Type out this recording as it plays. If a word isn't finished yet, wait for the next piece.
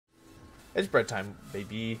It's bread time,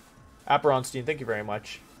 baby. Apperonstein, thank you very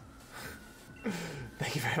much.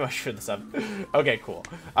 Thank you very much for the sub. Okay, cool.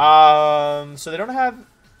 So they don't have...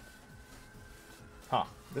 Huh.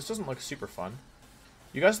 This doesn't look super fun.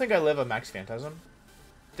 You guys think I live a Max Phantasm?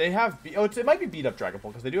 They have... Oh, it might be beat up Dragapult,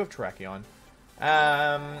 because they do have Terrakion.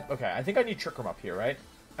 Okay, I think I need Trick Room up here, right?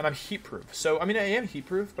 And I'm heat proof. So, I mean, I am heat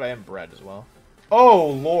proof, but I am bread as well. Oh,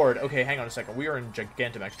 Lord. Okay, hang on a second. We are in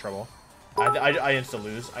Gigantamax trouble. I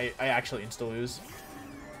insta-lose. I actually insta-lose.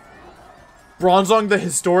 Bronzong the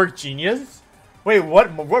Historic Genius? Wait, what?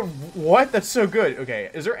 What? That's so good. Okay,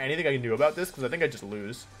 is there anything I can do about this? Because I think I just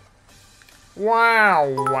lose. Wow,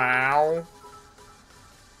 wow.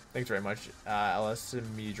 Thanks very much, LS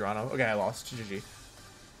Midrano. Okay, I lost. GG.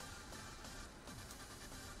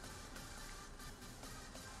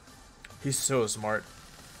 He's so smart.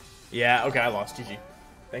 Yeah, okay, I lost. GG.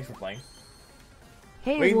 Thanks for playing.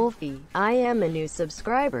 Hey, Wait. Wolfey, I am a new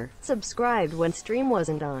subscriber. Subscribed when stream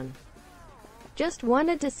wasn't on. Just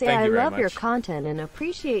wanted to say I love your content and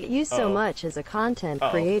appreciate you so much as a content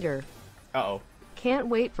creator. Uh-oh. Can't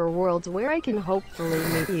wait for worlds where I can hopefully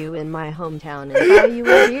meet you in my hometown and buy you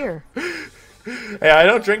a beer. Hey, I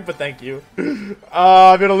don't drink, but thank you.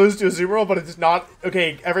 I'm gonna lose to a Zoom roll, but it's not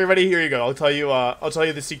okay. Everybody, here you go. I'll tell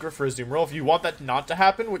you the secret for a Zoom roll. If you want that not to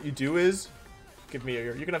happen, what you do is give me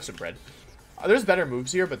you can have some bread. There's better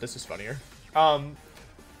moves here, but this is funnier.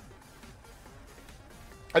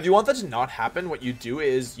 If you want that to not happen, what you do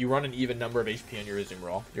is you run an even number of HP on your Zoom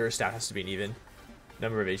roll. Your stat has to be an even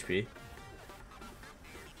number of HP.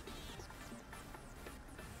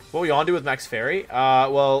 What will Yon do with Max Fairy?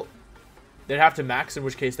 Well, they'd have to max, in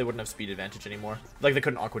which case they wouldn't have speed advantage anymore. Like, they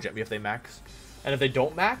couldn't Aqua Jet me if they max. And if they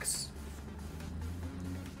don't max...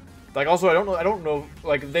 Like, also, I don't know,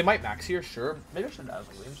 like, they might max here, sure. Maybe I should have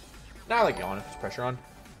Williams. Nah, I like Yon if there's pressure on.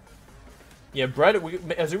 Yeah, bread,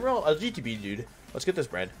 a Zoom roll, a GTB, dude. Let's get this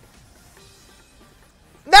bread.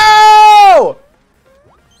 No!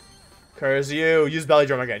 Curse you. Use Belly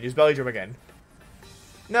Drum again. Use Belly Drum again.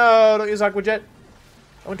 No, don't use Aqua Jet.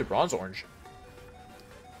 I went to Bronze Orange.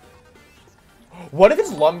 What if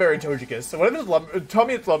it's Lumberry Togekiss? What if it's tell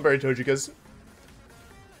me it's Lumberry Togekiss.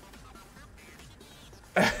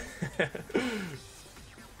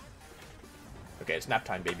 Okay, it's nap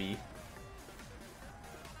time, baby.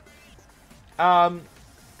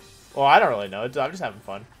 Well, I don't really know. I'm just having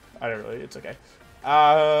fun. I don't really. It's okay.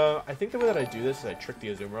 I think the way that I do this is I trick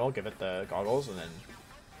the Azumarill, give it the goggles, and then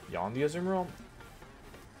yawn the Azumarill.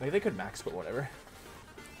 Like, they could max, but whatever.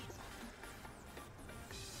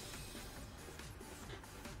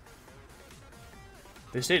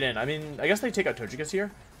 They stayed in. I mean, I guess they take out Togekiss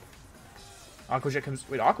here. Aqua Jet comes...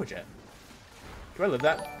 Wait, Aqua Jet? Do I live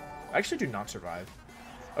that? I actually do not survive.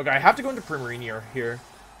 Okay, I have to go into Primarine here.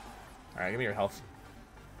 Alright, give me your health.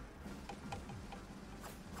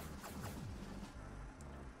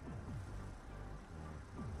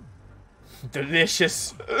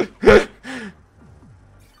 Delicious.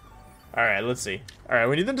 Alright, let's see. Alright,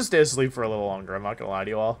 we need them to stay asleep for a little longer. I'm not gonna lie to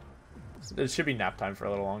you all. It should be nap time for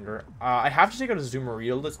a little longer. I have to take out a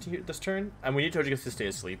Zoomerito this turn, and we need Togekiss to stay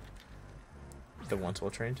asleep. The once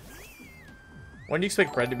well trained. When do you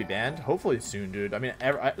expect bread to be banned? Hopefully soon, dude. I mean,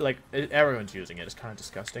 everyone's using it. It's kind of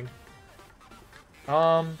disgusting.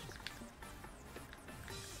 Boop.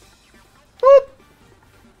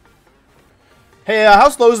 Hey, how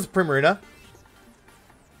slow is this Primarina?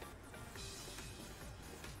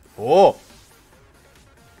 Oh.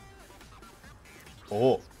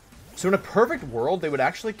 Oh. So in a perfect world, they would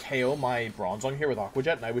actually KO my Bronzong here with Aqua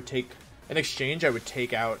Jet, and I would take... In exchange, I would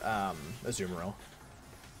take out a Azumarill.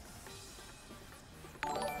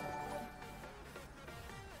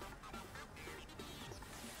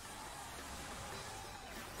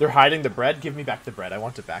 They're hiding the bread? Give me back the bread. I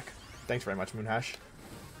want it back. Thanks very much, Moonhash.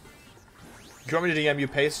 Do you want me to DM you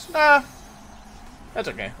pace? Nah. That's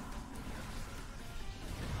okay.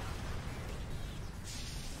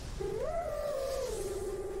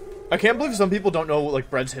 I can't believe some people don't know, like,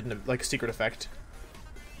 bread's hidden, like, secret effect.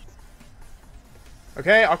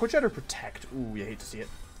 Okay, Aqua Jet or Protect? Ooh, you hate to see it.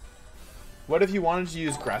 What if you wanted to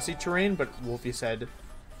use grassy terrain, but Wolfey said,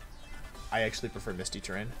 I actually prefer misty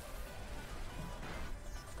terrain.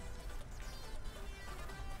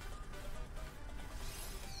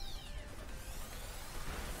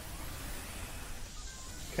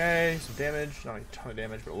 Okay, some damage. Not a ton of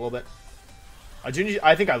damage, but a little bit. I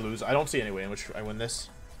think I lose. I don't see any way in which I win this.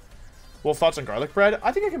 Wolf, thoughts on garlic bread?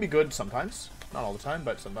 I think it can be good sometimes. Not all the time,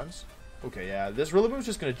 but sometimes. Okay, yeah. This Rillaboom is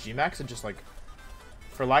just going to G-Max and just, like,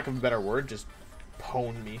 for lack of a better word, just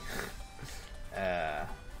pwn me. Do I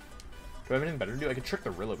have anything better to do? I could trick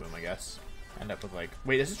the Rillaboom, I guess. end up with like...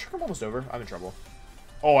 Wait, is this trick almost over? I'm in trouble.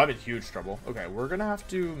 Oh, I'm in huge trouble. Okay, we're gonna have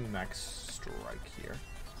to max strike here.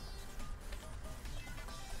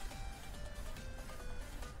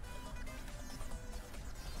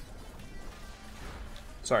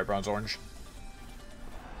 Sorry, Bronze Orange.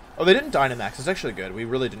 Oh, they didn't Dynamax. It's actually good. We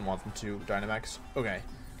really didn't want them to Dynamax. Okay.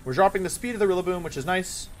 We're dropping the speed of the Rillaboom, which is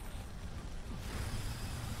nice.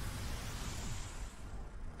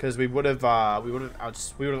 Because we would have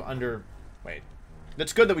under... Wait.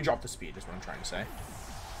 It's good that we dropped the speed, is what I'm trying to say.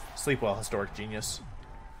 Sleep well, Historic Genius.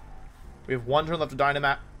 We have 1 turn left to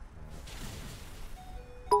Dynamax.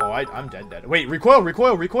 Oh, I'm dead. Wait, recoil!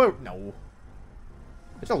 No.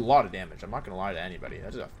 It's a lot of damage. I'm not going to lie to anybody.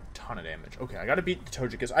 That's a ton of damage. Okay, I got to beat the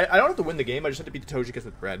Togekiss. I don't have to win the game. I just have to beat the Togekiss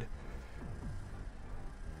with Red.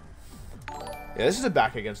 Yeah, this is a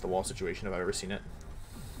back against the wall situation if I've ever seen it.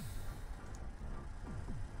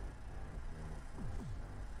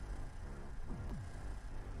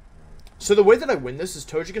 So the way that I win this is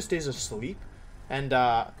Togekiss stays asleep. And,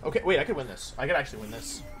 okay, wait, I could win this. I could actually win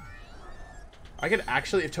this. I could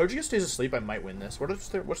actually... If Togekiss stays asleep, I might win this. What's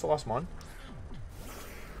the last one?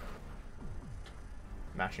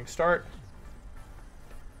 Mashing start.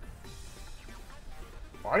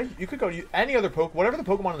 Or you could go to any other whatever the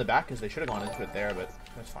Pokemon in the back is. They should have gone into it there, but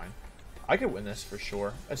that's fine. I could win this for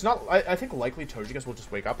sure. It's not. I think likely Togekiss will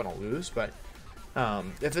just wake up and I'll lose, but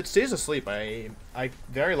if it stays asleep, I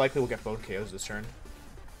very likely will get both KOs this turn.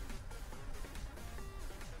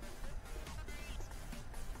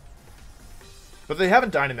 But they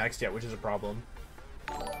haven't Dynamaxed yet, which is a problem.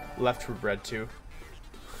 Left for Bread too.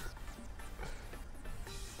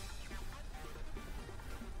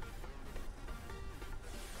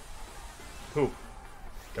 Who?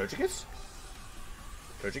 Togekiss?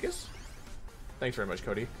 Togekiss? Thanks very much,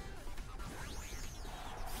 Cody.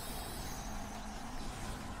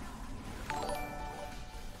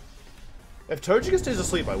 If Togekiss stays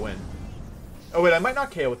asleep, I win. Oh wait, I might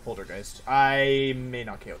not KO with Poltergeist. I may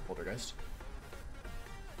not KO with Poltergeist.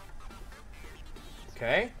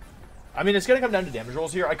 Okay. I mean, it's gonna come down to damage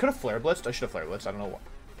rolls here. I could have Flare Blitzed. I should have Flare Blitzed. I don't know what.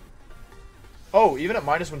 Oh, even at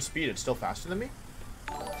 -1 speed, it's still faster than me?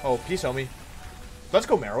 Oh, peace, homie. Let's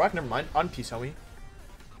go Marowak. Never mind. On peace, homie.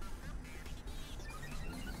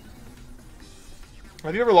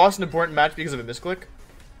 Have you ever lost an important match because of a misclick?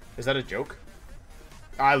 Is that a joke?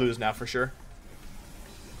 I lose now for sure.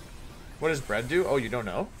 What does Bread do? Oh, you don't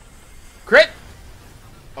know? Crit!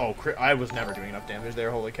 Oh, crit. I was never doing enough damage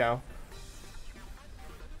there. Holy cow.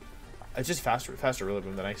 It's just faster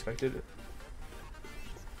Rillaboom than I expected.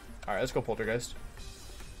 Alright, let's go Poltergeist.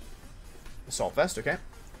 Assault Vest, okay.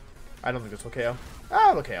 I don't think this will KO.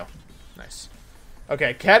 Ah, it'll KO. Nice.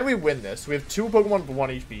 Okay, can we win this? We have 2 Pokemon with 1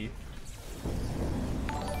 HP.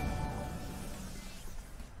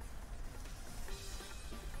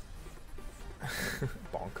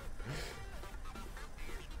 Bonk.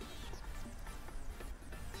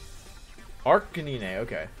 Arcanine,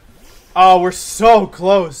 okay. Oh, we're so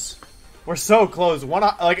close. We're so close.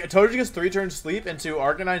 Like, Togekiss 3 turns sleep into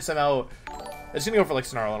Arcanine somehow. It's gonna go for like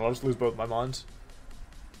Snarl, and I'll just lose both my Mons.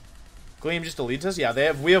 Gleam just deletes us.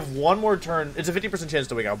 Yeah, we have 1 more turn. It's a 50% chance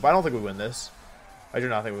to wake up, but I don't think we win this. I do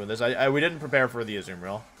not think we win this. We didn't prepare for the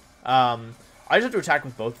Azumarill. I just have to attack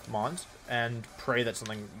with both Mons and pray that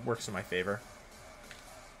something works in my favor.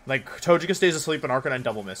 Like, Togekiss stays asleep and Arcanine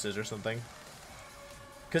double misses or something.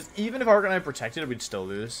 Because even if Arcanine protected, we'd still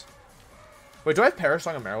lose. Wait, do I have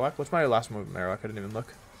Parasong and Marowak? What's my last move with Marowak? I didn't even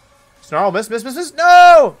look. Snarl, miss.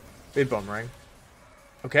 No! We had Boomerang.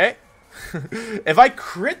 Okay. If I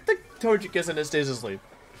crit the Togekiss and it stays asleep,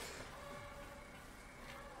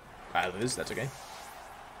 I lose. That's okay.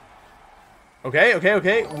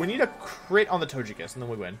 Okay. We need a crit on the Togekiss and then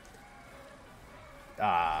we win.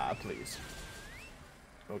 Please.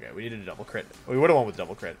 Okay, we needed a double crit. We would have won with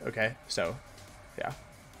double crit. Okay, so, yeah.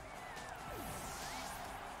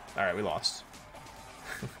 Alright, we lost.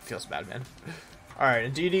 Feels bad, man. Alright,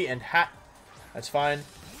 and Indeedee and Hat. That's fine.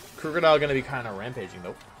 Crocodile gonna be kind of rampaging,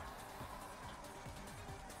 though.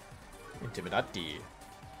 Intimidati.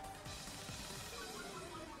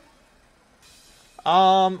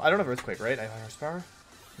 I don't have Earthquake, right? I have Horsepower?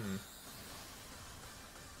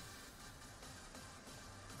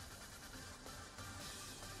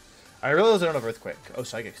 I realize I don't have Earthquake. Oh,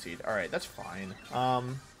 Psychic Seed. Alright, that's fine.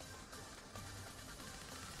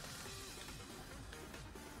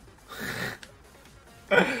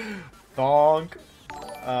 Bonk.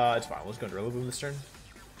 It's fine. Let's go into Rillaboom this turn.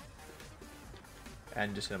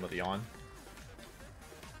 And just hit him with a Yawn.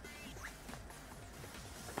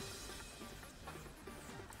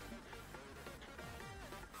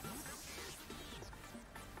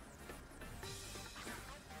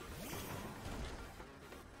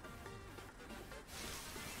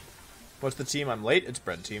 What's the team? I'm late. It's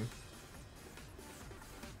bread team.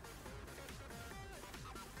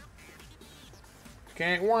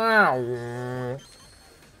 Okay. Wow.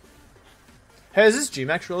 Hey, is this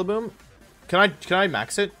G-Max Rillaboom? Can I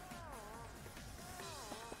max it?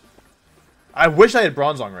 I wish I had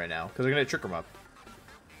Bronzong right now, because I'm gonna trick him up.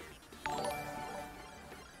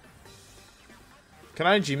 Can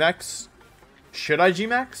I G-Max? Should I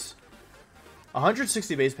G-Max?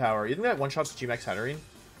 160 base power. You think that one-shots G-Max Hatterene?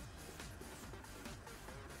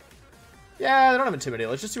 Yeah, they don't have Intimidate.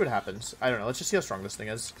 Let's just see what happens. I don't know. Let's just see how strong this thing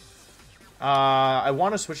is. I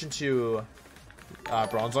want to switch into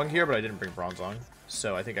Bronzong here, but I didn't bring Bronzong.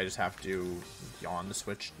 So I think I just have to yawn the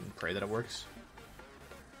switch and pray that it works.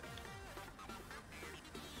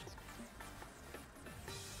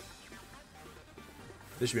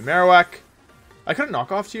 This should be Marowak. I could have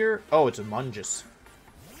knockoffed here. Oh, it's a Mungus.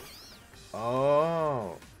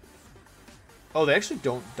 Oh. Oh, they actually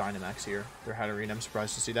don't Dynamax here. They're Hatterene. I'm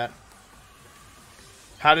surprised to see that.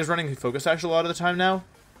 Hat is running Focus Sash a lot of the time now.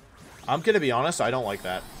 I'm gonna be honest, I don't like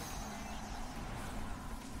that.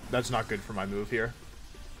 That's not good for my move here.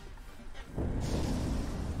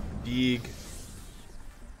 Big.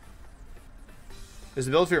 Is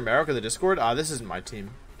the build for Marowak in the Discord? This isn't my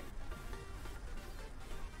team.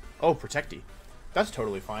 Oh, Protecty. That's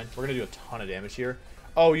totally fine. We're gonna do a ton of damage here.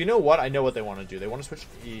 Oh, you know what? I know what they want to do. They want to switch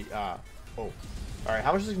oh. Alright,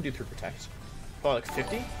 how much is it gonna do through Protect? Oh, like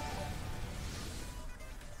 50?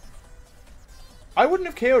 I wouldn't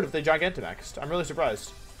have KO'd if they Gigantamaxed. I'm really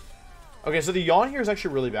surprised. Okay, so the yawn here is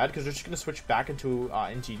actually really bad because they're just going to switch back into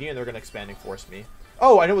NTD and they're going to Expanding Force me.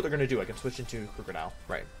 Oh, I know what they're going to do. I can switch into Crocodile.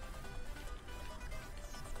 Right.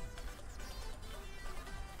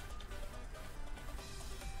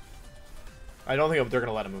 I don't think they're going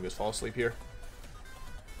to let Amoonguss fall asleep here.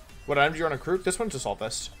 What item do you run a Krook? This one's Assault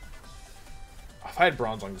Vest. If I had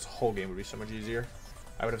Bronzong, this whole game would be so much easier.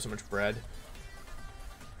 I would have so much bread.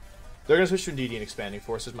 They're going to switch to DD and Expanding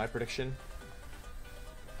Force is my prediction.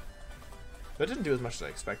 That didn't do as much as I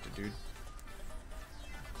expected, dude.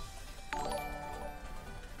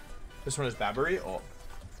 This one is Babbery. Oh.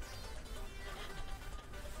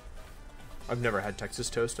 I've never had Texas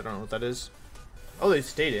Toast. I don't know what that is. Oh, they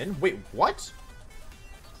stayed in? Wait, what?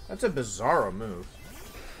 That's a bizarro move.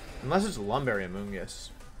 Unless it's Lumberry Amoonguss.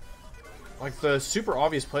 Like, the super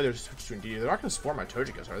obvious play they're switched to DD. They're not going to Spore my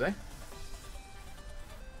Togekiss, are they?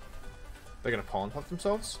 They're gonna Pollen Puff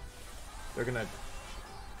themselves? They're gonna...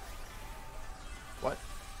 What?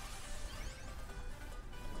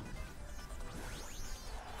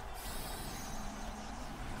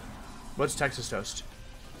 What's Texas Toast?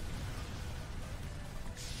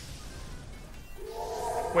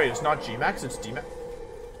 Wait, it's not G-Max, it's D-Max?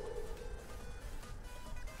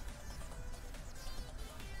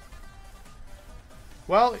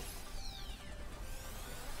 Well...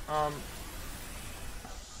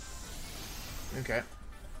 Okay.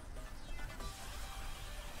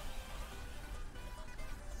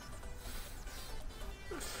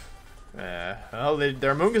 Well,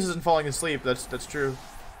 their Amoonguss isn't falling asleep. That's true.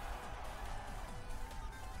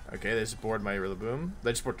 Okay, they just bored my Rillaboom.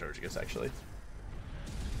 They just bored Togekiss, actually.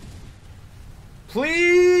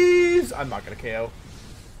 Please! I'm not gonna KO.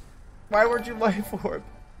 Why weren't you Life Orb?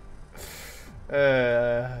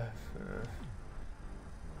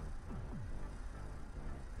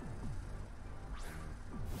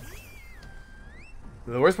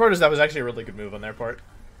 The worst part is that was actually a really good move on their part.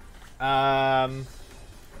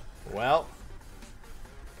 Well.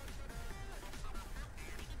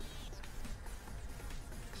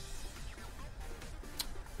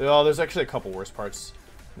 Well, there's actually a couple worse parts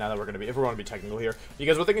now that we're going to be, if we want to be technical here.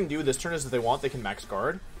 Because what they can do this turn is if they want, they can max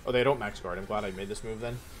guard. Oh, they don't max guard. I'm glad I made this move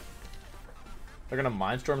then. They're going to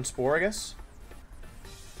Mindstorm and Spore, I guess.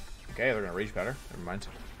 Okay, they're going to Rage Powder. Never mind.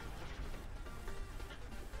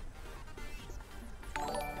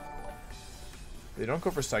 They don't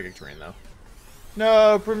go for Psychic Terrain, though.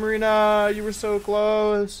 No, Primarina, you were so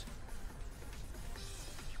close.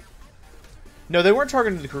 No, they weren't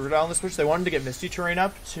targeting the Crocodile in this switch. They wanted to get Misty Terrain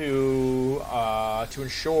up to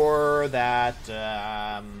ensure that,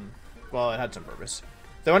 well, it had some purpose.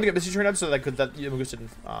 They wanted to get Misty Terrain up so that Amoonguss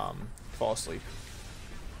didn't fall asleep.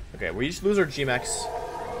 Okay, we just lose our G-Max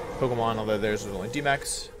Pokemon, although theirs was only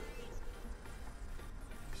D-Max.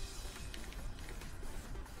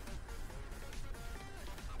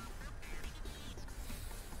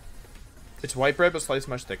 It's white bread, but sliced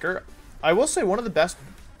much thicker. I will say one of the best...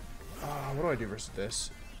 what do I do versus this?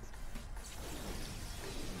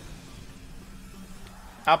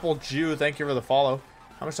 Apple Jew, thank you for the follow.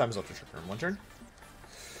 How much time is left to trick room? One turn?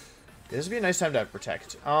 This would be a nice time to have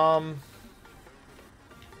Protect.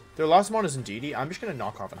 They're Their last mon is Indeedee. I'm just going to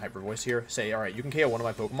knock off an Hyper Voice here. Say, alright, you can KO one of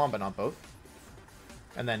my Pokemon, but not both.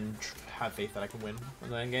 And then have faith that I can win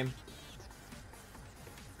in the end game.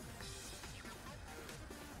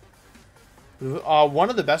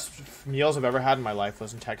 One of the best meals I've ever had in my life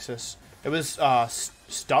was in Texas. It was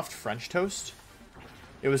stuffed French toast.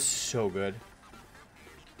 It was so good.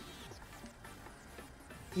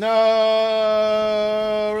 No,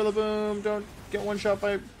 Rillaboom, don't get one shot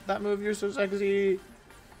by that move. You're so sexy.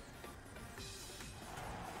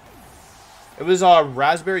 It was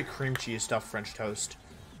raspberry cream cheese stuffed French toast.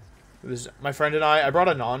 It was my friend and I brought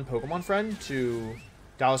a non-Pokemon friend to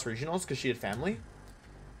Dallas Regionals because she had family.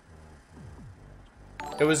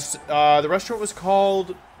 It was the restaurant was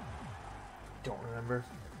called. I don't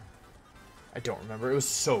remember. It was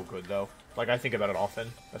so good though. Like, I think about it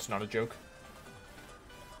often. That's not a joke.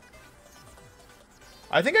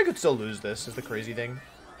 I think I could still lose this, is the crazy thing.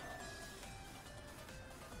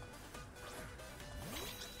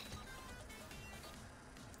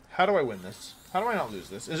 How do I win this? How do I not lose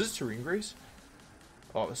this? Is this Terrain Grace?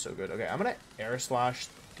 Oh, it was so good. Okay, I'm gonna Air Slash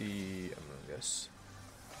the Amoonguss.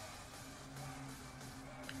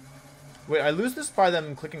 Wait, I lose this by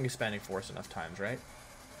them clicking Expanding Force enough times, right?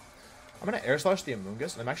 I'm gonna Air Slash the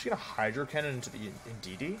Amoonguss, and I'm actually gonna Hydro Cannon into the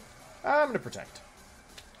Indeedee. I'm gonna Protect.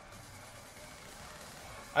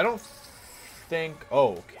 I don't think...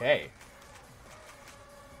 Oh, okay.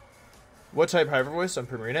 What type Hyper Voice? On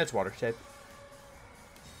Primarina, it's Water type.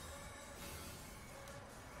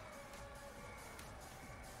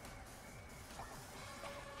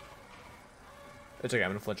 It's okay,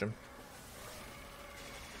 I'm gonna flinch him.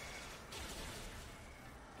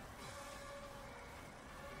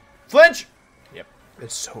 Flinch! Yep.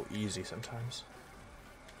 It's so easy sometimes.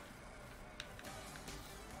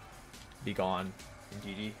 Be gone.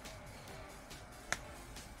 Indeedee.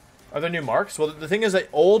 Are there new marks? Well, the thing is that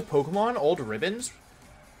old Pokemon, old ribbons...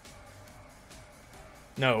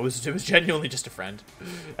 No, it was genuinely just a friend.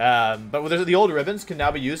 But the old ribbons can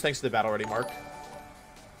now be used thanks to the Battle Ready mark.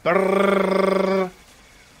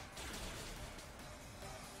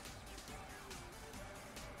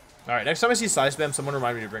 Alright, next time I see Side Spam, someone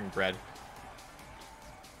remind me to bring bread.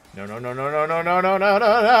 No, no, no, no, no, no, no, no, no, no,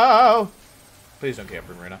 no! Please don't KO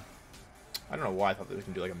Primarina. I don't know why I thought that we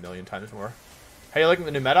can do like a million times more. How are you liking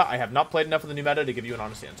the new meta? I have not played enough of the new meta to give you an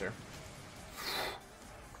honest answer.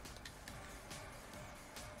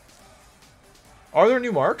 Are there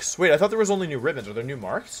new marks? Wait, I thought there was only new ribbons. Are there new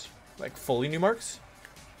marks? Like, fully new marks?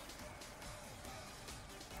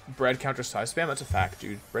 Bread counters Side Spam? That's a fact,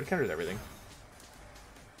 dude. Bread counters everything.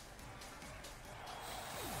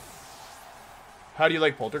 How do you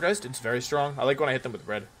like Poltergeist? It's very strong. I like when I hit them with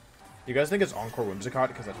bread. You guys think it's Encore Whimsicott?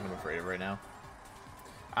 Because that's what I'm afraid of right now.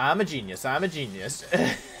 I'm a genius. I'm a genius.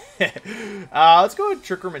 Let's go with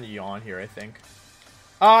Trickerman Yawn here, I think.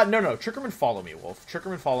 No. Trickerman Follow Me, Wolf.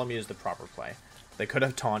 Trickerman Follow Me is the proper play. They could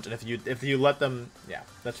have Taunt, and if you let them... Yeah,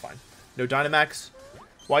 that's fine. No Dynamax.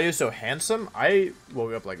 Why are you so handsome? I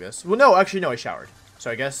woke up like this. Well, no, actually, no, I showered.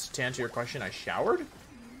 So I guess, to answer your question, I showered?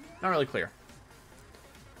 Not really clear.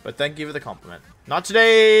 But thank you for the compliment. Not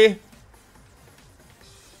today!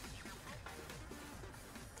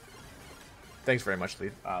 Thanks very much,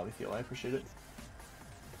 Lethiel. I appreciate it.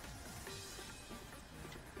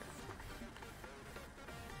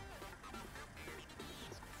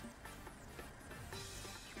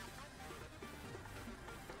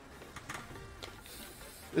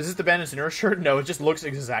 Is this the Bandit's Inner shirt? No, it just looks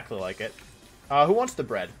exactly like it. Who wants the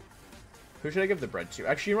bread? Who should I give the bread to?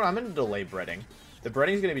 Actually, you know what? I'm going to delay breading. The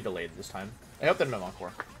breading is going to be delayed this time. I hope they're not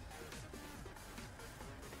Encore.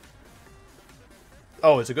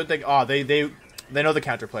 Oh, it's a good thing. Oh, they know the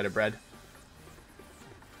counterplay to bread.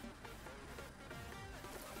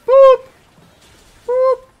 Boop!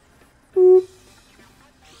 Boop! Boop!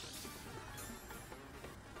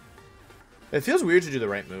 It feels weird to do the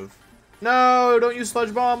right move. No, don't use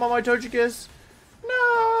Sludge Bomb on my Togekiss.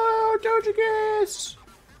 No, Togekiss.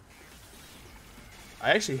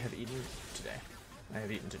 I actually have eaten today. I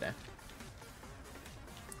have eaten today.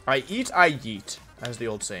 I eat, I yeet, as the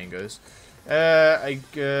old saying goes. Do I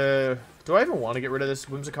even want to get rid of this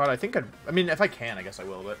Whimsicott? I mean, if I can, I guess I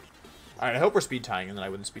will, but... Alright, I hope we're speed tying, and then I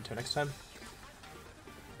wouldn't speed tie next time.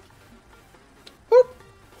 Boop!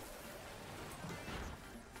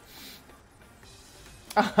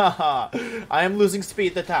 I am losing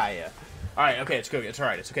speed to tie. Alright, okay, it's good. It's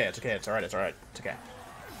alright, it's okay, it's okay, it's alright, it's alright, it's okay.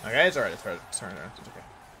 Okay, it's alright, it's alright, it's alright, it's okay.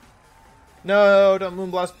 No, don't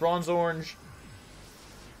Moonblast Bronze Orange.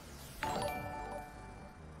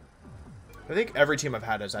 I think every team I've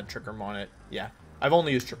had has had Trick Room on it. Yeah. I've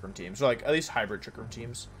only used Trick Room teams. So, like, at least hybrid Trick Room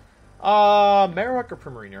teams. Marowak or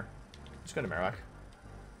Primarina? Let's go to Marowak.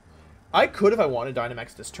 I could, if I wanted,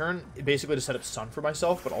 Dynamax this turn, basically to set up Sun for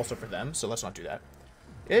myself, but also for them, so let's not do that.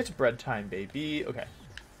 It's bread time, baby. Okay.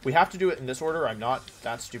 We have to do it in this order. I'm not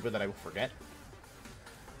that stupid that I will forget.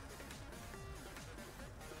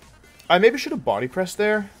 I maybe should have body pressed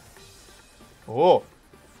there. Oh.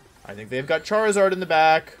 I think they've got Charizard in the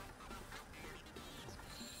back.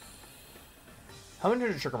 How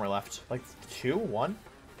many did Trick are left? Like 2? 1?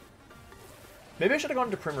 Maybe I should have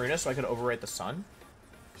gone to Primarina so I could overwrite the Sun.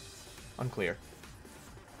 Unclear.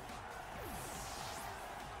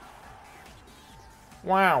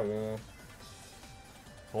 Wow.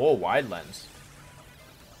 Oh, wide lens.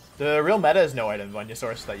 The real meta is no item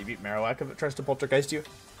Venusaur that you beat Marowak if it tries to Poltergeist you.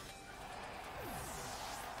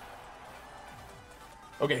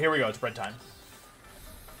 Okay, here we go. It's bread time.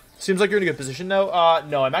 Seems like you're in a good position, though.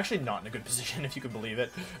 No, I'm actually not in a good position, if you can believe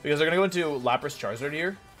it. Because they're going to go into Lapras Charizard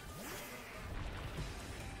here.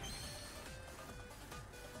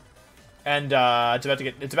 And it's about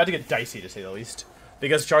to get dicey, to say the least.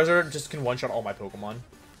 Because Charizard just can one-shot all my Pokemon.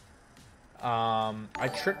 I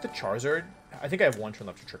tricked the Charizard. I think I have one turn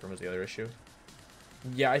left to trick him was the other issue.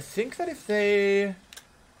 Yeah, I think that if they...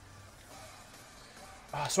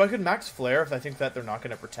 so I could max Flare if I think that they're not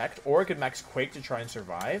going to protect. Or I could max Quake to try and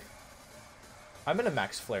survive. I'm going to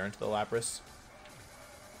max Flare into the Lapras.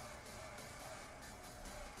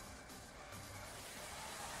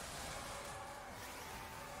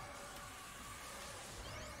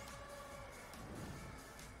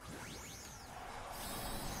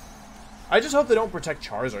 I just hope they don't protect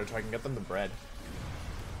Charizard so I can get them the bread.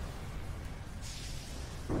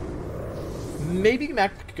 Maybe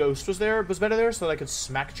Mac Ghost was better there so that I could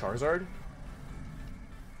smack Charizard.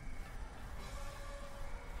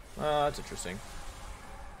 That's interesting.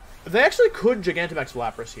 They actually could Gigantamax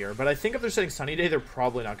Lapras here, but I think if they're setting Sunny Day, they're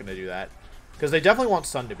probably not going to do that. Because they definitely want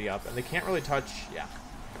Sun to be up, and they can't really touch... Yeah.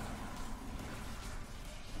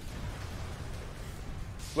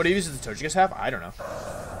 What do you use as the Togekiss have? I don't know.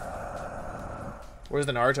 Where's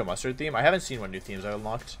the Naruto Mustard theme? I haven't seen what new themes I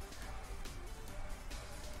unlocked.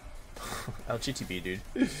 LGTB, dude.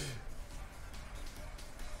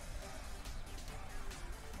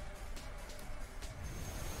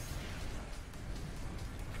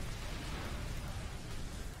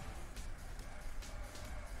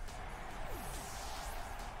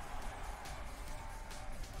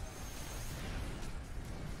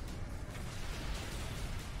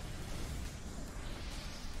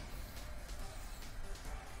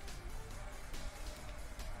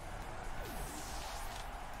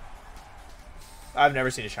 I've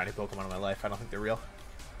never seen a shiny Pokemon in my life. I don't think they're real.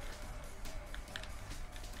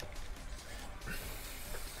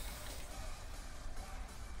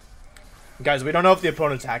 Guys, we don't know if the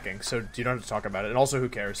opponent's hacking, so you don't have to talk about it. And also, who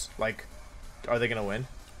cares? Like, are they going to win?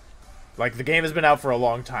 Like, the game has been out for a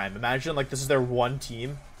long time. Imagine, like, this is their one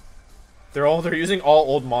team. They're using all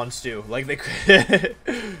old mons, too. Like, they could...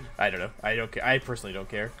 I don't know. I don't care. I personally don't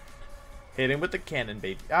care. Hitting with the cannon,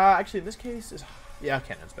 baby. Actually, in this case, yeah,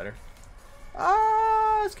 cannon's better.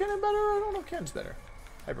 Is Cannon better? I don't know if Cannon's better.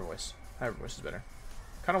 Hyper Voice. Hyper Voice is better.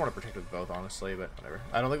 Kind of want to protect with both, honestly, but whatever.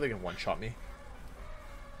 I don't think they can one-shot me.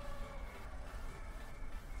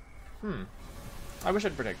 I wish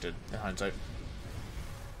I'd protected, in hindsight.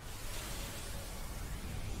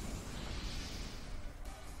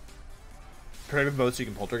 Protect with both so you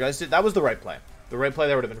can Poltergeist it. That was the right play. The right play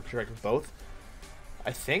there would have been to protect with both.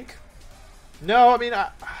 I think. No, I mean,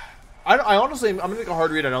 I honestly, I'm going to make a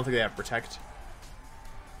hard read. I don't think they have Protect.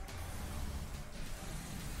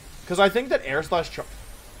 Because I think that Air Slash...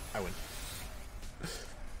 I win.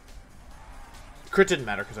 Crit didn't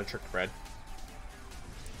matter because I tricked Bread.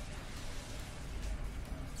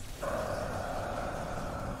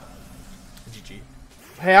 GG.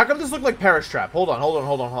 Hey, how come this looked like Perish Trap? Hold on.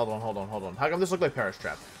 How come this looked like Perish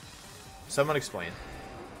Trap? Someone explain.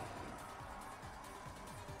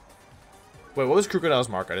 Wait, what was Crocodile's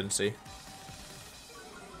mark? I didn't see.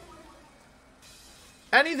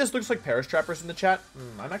 Any of this looks like Perish Trappers in the chat?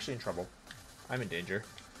 I'm actually in trouble. I'm in danger.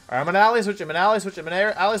 Alright, I'm an ally switch. I'm an ally switch. I'm an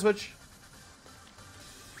ally switch.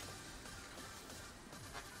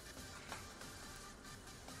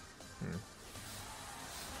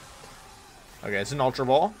 Okay, it's an Ultra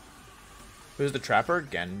Ball. Who's the Trapper?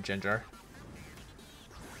 Again, Ginger.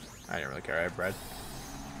 I didn't really care. I have Bread.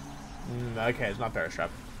 Okay, it's not Perish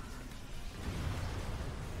Trap.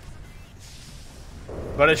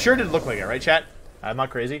 But it sure did look like it, right, chat? I'm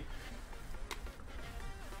not crazy.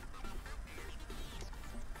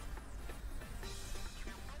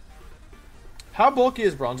 How bulky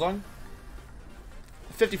is Bronzong?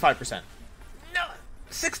 55%. No.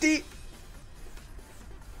 60!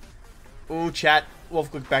 Ooh, chat.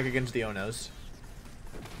 Wolf click back against the Onos.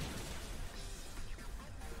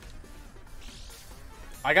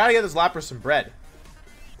 I gotta get this Lapras some bread.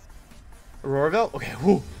 Auroraville? Okay,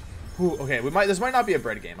 whoo. Whoo, okay, this might not be a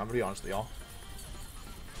bread game, I'm gonna be honest with y'all.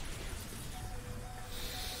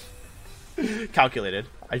 Calculated.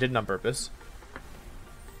 I did it on purpose.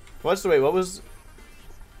 What was...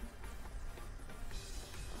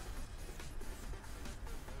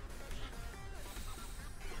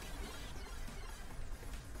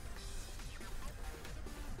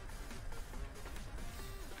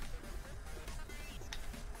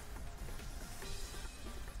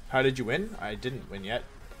 How did you win? I didn't win yet.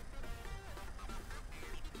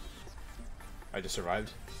 I just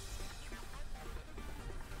survived.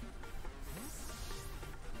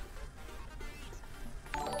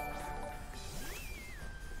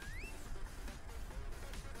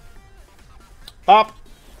 Pop!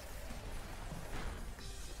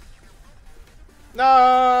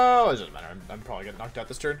 No! It doesn't matter. I'm probably getting knocked out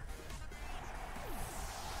this turn.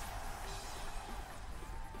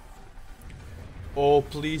 Oh,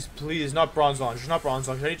 please, please, not Bronze Launch. Not Bronze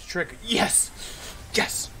Launch. I need to trick. Yes!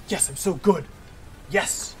 Yes! Yes, I'm so good.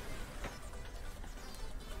 Yes!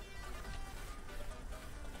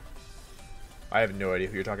 I have no idea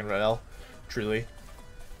who you're talking about, L. Truly.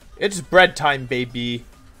 It's bread time, baby.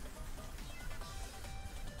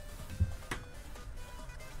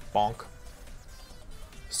 Bonk.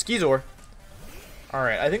 Skizor.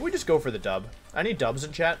 Alright, I think we just go for the dub. I need dubs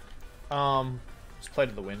in chat. Let's play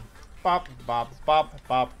to the win. Bop, bop, bop,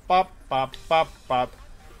 bop, bop, bop, bop, bop.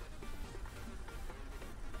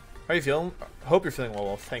 How are you feeling? Hope you're feeling well,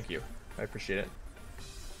 Wolf. Thank you. I appreciate it.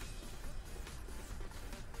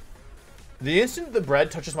 The instant the bread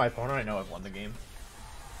touches my opponent, I know I've won the game.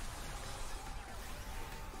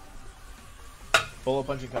 Bullet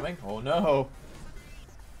punching coming? Oh no.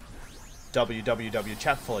 WWW.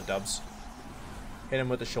 Chat full of dubs. Hit him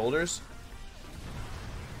with the shoulders.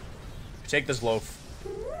 Take this loaf.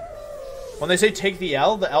 When they say take the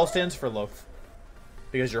L stands for loaf.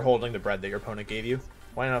 Because you're holding the bread that your opponent gave you.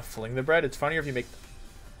 Why not fling the bread? It's funnier if you make...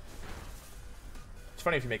 It's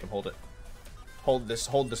funny if you make him hold it. Hold this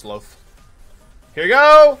loaf. Here you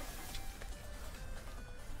go!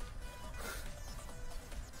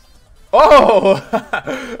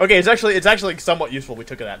 Oh! Okay, it's actually somewhat useful we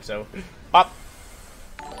took that, so... Pop!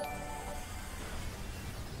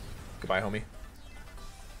 Goodbye, homie.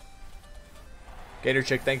 Gator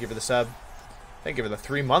Chick, thank you for the sub. Thank you for the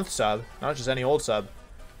 3-month sub. Not just any old sub.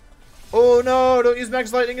 Oh no! Don't use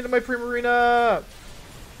Max Lightning into my Primarina!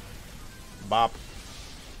 Bop.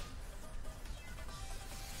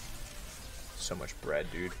 So much bread,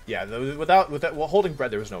 dude. Yeah, without well, holding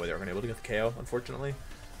bread, there was no way they were going to be able to get the KO, unfortunately.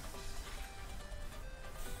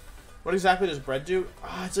 What exactly does bread do?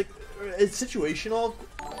 It's like, it's situational.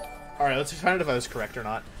 Alright, let's find out if I was correct or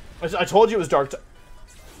not. I told you it was dark.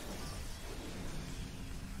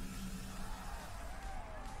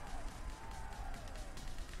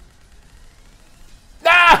 No!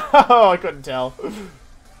 I couldn't tell.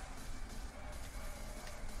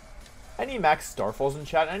 Any Max Starfalls in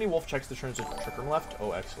chat? Any Wolf checks the turns of Trick Room left?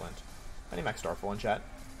 Oh, excellent. Any Max Starfall in chat?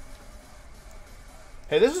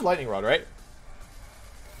 Hey, this is Lightning Rod, right?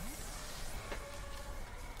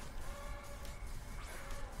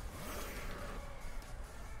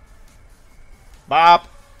 Bop!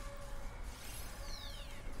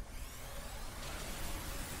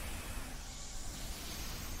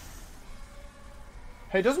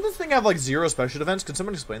 Hey, doesn't this thing have, like, 0 special defense? Can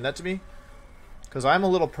someone explain that to me? Because I'm a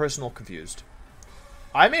little personal confused.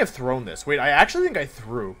 I may have thrown this. Wait, I actually think I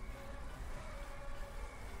threw.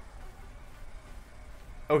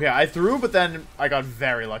 Okay, I threw, but then I got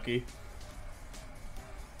very lucky.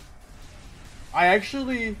 I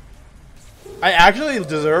actually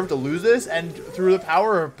deserved to lose this, and through the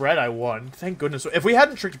power of bread, I won. Thank goodness. If we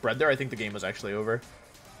hadn't tricked bread there, I think the game was actually over.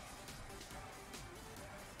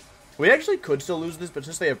 We actually could still lose this, but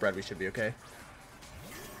since they have bread, we should be okay.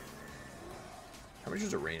 How much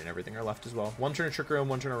is a rain and everything are left as well? 1 turn of Trick Room,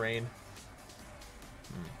 1 turn of rain.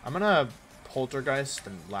 I'm gonna Poltergeist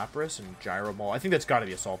and Lapras and Gyro Ball. I think that's gotta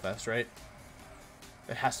be a Assault Vest, right?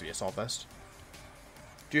 It has to be a Assault Vest.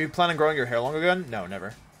 Do you plan on growing your hair long again? No,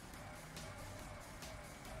 never.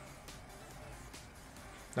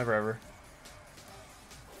 Never ever.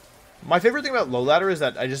 My favorite thing about low ladder is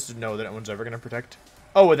that I just know that no one's ever gonna protect.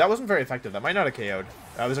 Oh, that wasn't very effective. That might not have KO'd.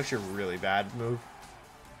 That was actually a really bad move.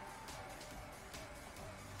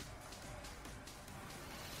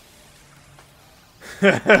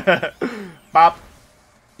 Bop.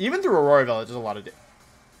 Even through Auroraville, it does a lot of...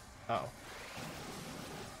 Oh.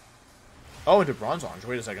 Oh, into Bronze Orange.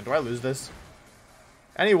 Wait a second. Do I lose this?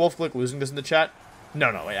 Any Wolf Click losing this in the chat?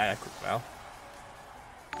 No, wait. I Crocodile.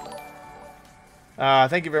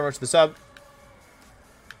 Thank you very much for the sub.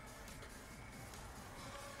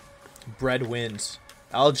 Bread wins.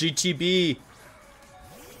 LGTB.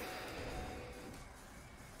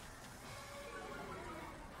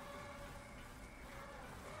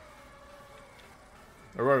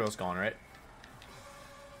 Aurora's gone, right?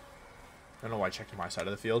 I don't know why I checked my side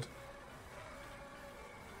of the field.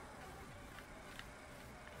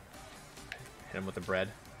 Hit him with the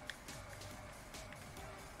bread.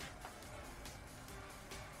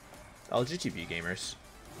 LGTB gamers.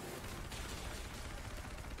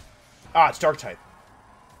 Ah, it's dark type.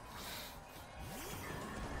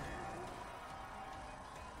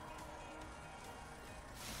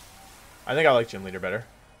 I think I like Gym Leader better.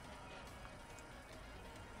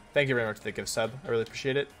 Thank you very much for the gift sub. I really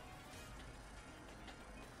appreciate it.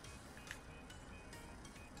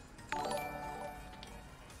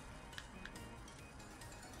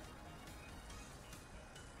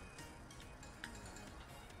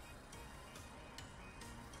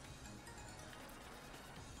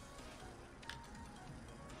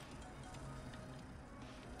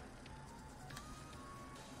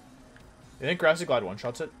 You think Grassy Glide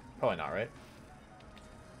one-shots it? Probably not, right?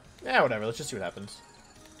 Yeah, whatever. Let's just see what happens.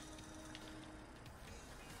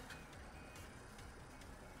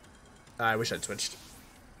 I wish I'd switched.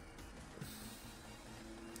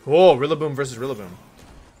 Whoa, Rillaboom versus Rillaboom.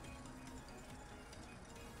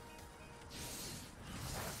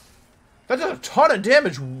 That does a ton of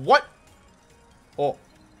damage. What? Oh.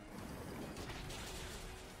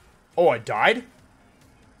 Oh, I died?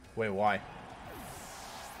 Wait, why?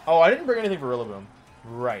 Oh, I didn't bring anything for Rillaboom.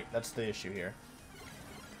 Right, that's the issue here.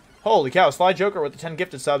 Holy cow, Sly Joker with the 10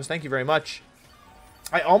 gifted subs. Thank you very much.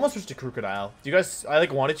 I almost switched to Crocodile. You guys, I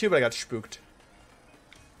like wanted to, but I got spooked.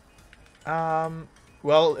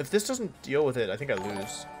 Well, if this doesn't deal with it, I think I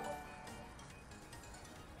lose.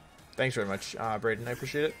 Thanks very much, Brayden. I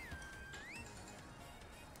appreciate it.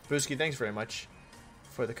 Booski, thanks very much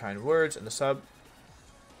for the kind words and the sub.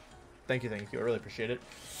 Thank you, thank you. I really appreciate it.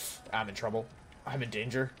 I'm in trouble. I'm in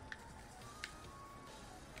danger.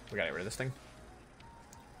 We gotta get rid of this thing.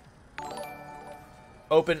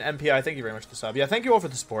 Open MPI, thank you very much for the sub. Yeah, thank you all for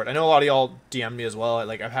the support. I know a lot of y'all DM'd me as well.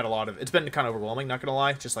 Like, I've had a lot of... It's been kind of overwhelming, not gonna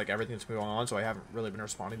lie. Just, like, everything that's been going on, so I haven't really been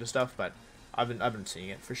responding to stuff. But I've been seeing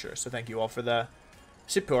it, for sure. So thank you all for the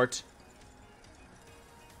support.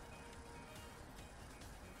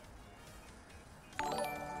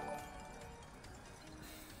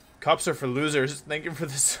 Cups are for losers. Thank you for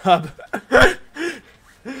the sub.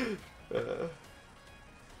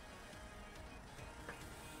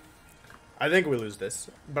 I think we lose this,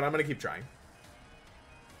 but I'm going to keep trying.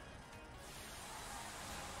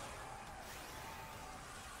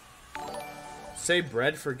 Say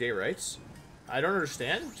bread for gay rights? I don't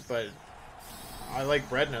understand, but I like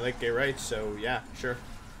bread and I like gay rights, so yeah, sure.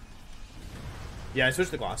 Yeah, I switched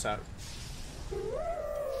the glass out.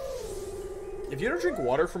 If you don't drink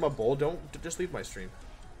water from a bowl, don't just leave my stream.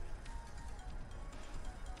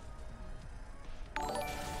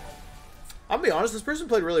 I'm gonna be honest, this person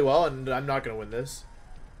played really well, and I'm not gonna win this.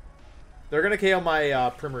 They're gonna KO my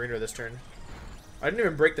Primarina this turn. I didn't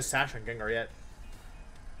even break the Sash on Gengar yet.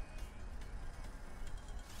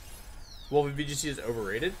 Wolfey VGC is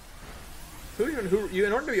overrated? Who you?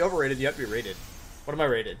 In order to be overrated, you have to be rated. What am I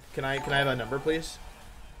rated? Can I have a number, please?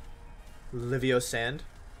 Livio Sand.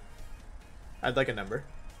 I'd like a number.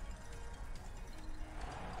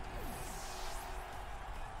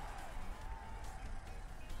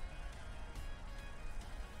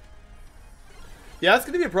 Yeah, that's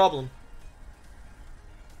gonna be a problem.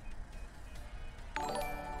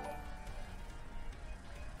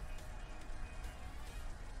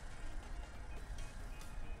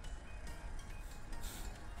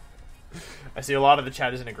 I see a lot of the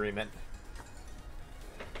chat is in agreement.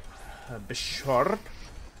 Bishorp.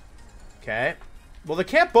 Okay. Well, they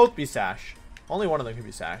can't both be Sash. Only one of them can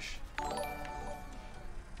be Sash.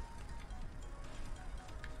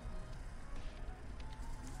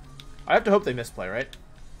 I have to hope they misplay, right?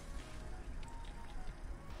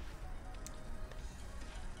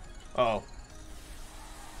 Uh-oh.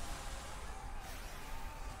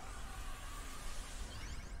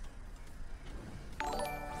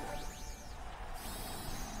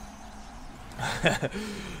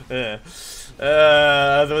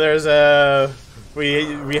 There's a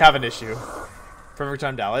we have an issue. Perfect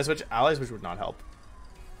timed allies, which would not help.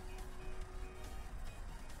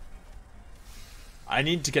 I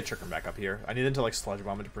need to get Trick'em back up here. I need them to like Sludge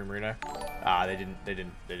Bomb into Primarina. Ah, they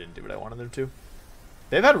didn't do what I wanted them to.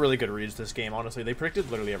 They've had really good reads this game, honestly. They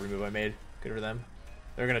predicted literally every move I made. Good for them.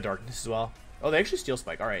 They're going to Darkness as well. Oh, they actually Steel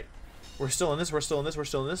Spike. Alright. We're still in this, we're still in this, we're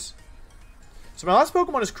still in this. So my last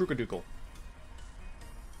Pokemon is Krookodookel.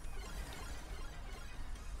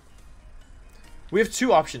 We have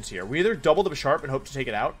two options here. We either double the Bisharp and hope to take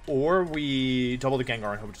it out, or we double the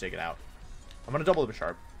Gengar and hope to take it out. I'm going to double the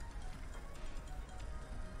Bisharp.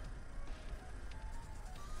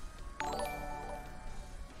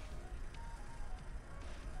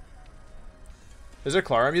 Is there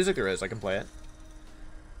Clara music? There is. I can play it.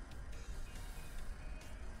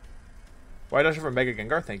 Why don't you have a Mega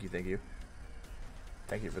Gengar? Thank you, thank you.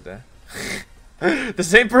 Thank you for that. The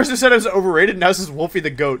same person who said I was overrated now says Wolfey the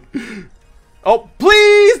GOAT. Oh,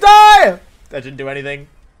 please die! That didn't do anything.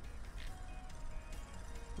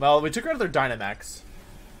 Well, we took out their Dynamax.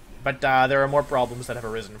 But there are more problems that have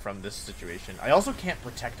arisen from this situation. I also can't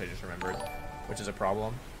protect, I just remembered. Which is a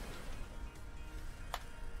problem.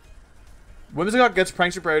 Whimsicott gets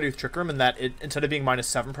Prankster priority with Trick Room, and that it, instead of being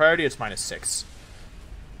 -7 priority, it's -6.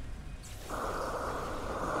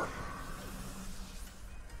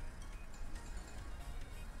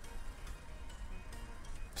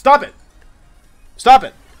 Stop it! Stop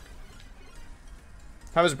it!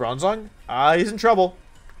 How is Bronzong? He's in trouble.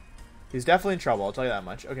 He's definitely in trouble, I'll tell you that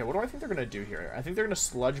much. Okay, what do I think they're going to do here? I think they're going to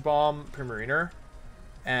Sludge Bomb Primarina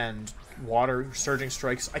and Water Surging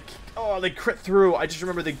Strikes. Oh, they crit through. I just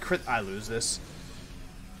remember they crit. I lose this.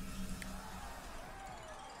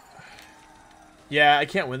 Yeah, I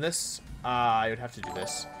can't win this. I would have to do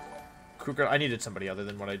this. I needed somebody other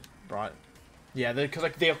than what I brought. Yeah, because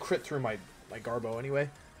like they'll crit through my Garbo anyway.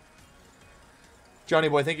 Johnny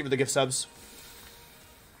Boy, thank you for the gift subs.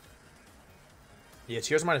 Yeah,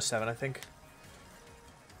 Tears -7, I think.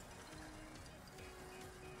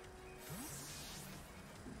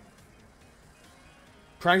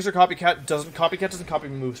 Prankster Copycat doesn't copy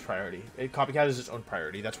moves priority. Copycat is its own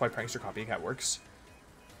priority. That's why Prankster Copycat works.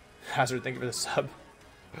 Hazard, thank you for the sub.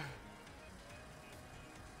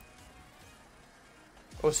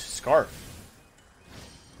 Oh, it's Scarf.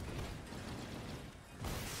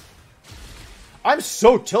 I'm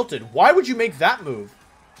so tilted. Why would you make that move?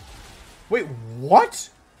 Wait, what?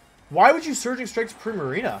 Why would you Surging Strikes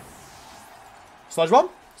Primarina? Sludge Bomb?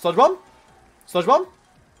 Sludge Bomb? Sludge Bomb?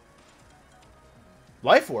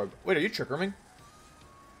 Life Orb? Wait, are you Trick Rooming?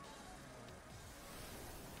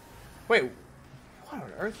 Wait, what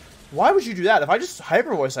on earth? Why would you do that? If I just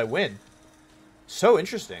Hyper Voice, I win. So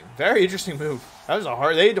interesting. Very interesting move. That was a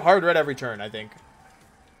hard... They hard read every turn, I think.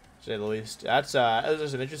 To say the least. Those are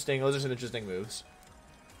some interesting moves.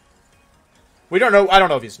 We don't know. I don't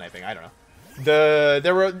know if he's sniping. I don't know.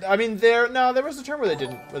 There was a turn where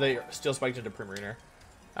they Steel Spiked into Primarina.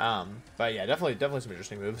 But yeah, definitely some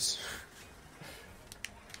interesting moves.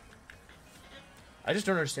 I just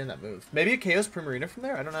don't understand that move. Maybe it KOs Primarina from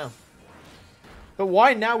there? I don't know. But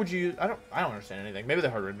why now would you... I don't understand anything. Maybe they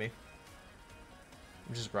hard-read me.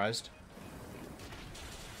 I'm just surprised.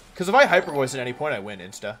 Because if I Hyper Voice at any point, I win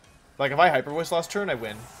insta. Like, if I Hyper Voice last turn, I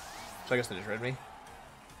win. So I guess they just read me.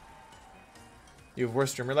 You have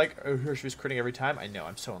worse streamer like? Oh, her, she was critting every time? I know,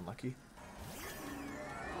 I'm so unlucky.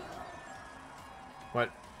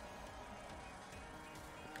 What?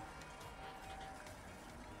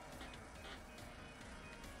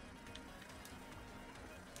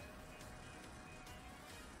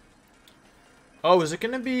 Oh, is it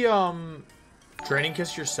gonna be, Draining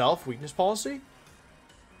Kiss yourself, weakness policy?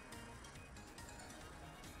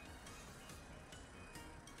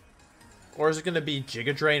 Or is it gonna be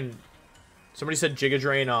Giga Drain? Somebody said Giga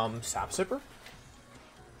Drain, Sap Sipper?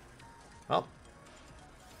 Well.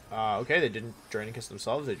 Okay, they didn't Draining Kiss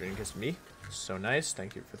themselves, they Draining Kissed me. So nice,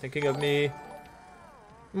 thank you for thinking of me.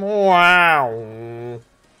 Wow.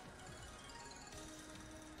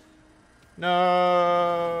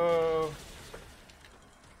 No.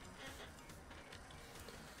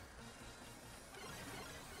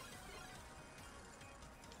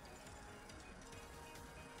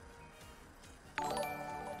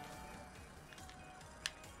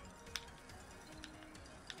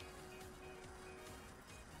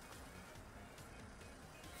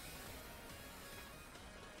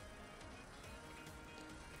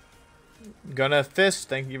 Gonna Fist,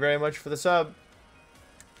 thank you very much for the sub.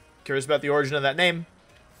 Curious about the origin of that name.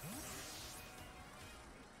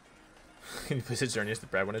 Can you please hit Xerneas the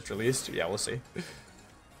bread when it's released? Yeah, we'll see.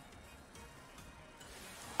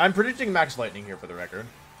 I'm predicting Max Lightning here for the record.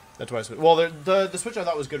 That's why I switched. Well, the switch I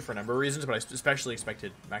thought was good for a number of reasons, but I especially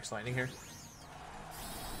expected Max Lightning here.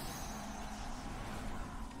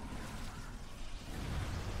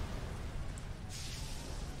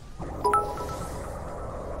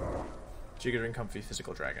 Jiggering comfy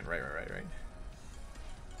physical dragon. Right.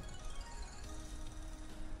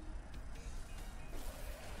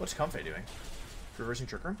 What's Comfey doing? Reversing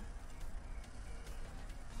Trick Room?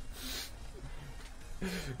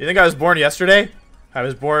 You think I was born yesterday? I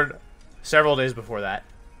was born several days before that.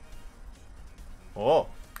 Oh.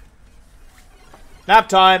 Nap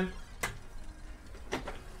time!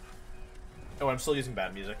 Oh, I'm still using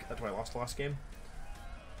bad music. That's why I lost the last game.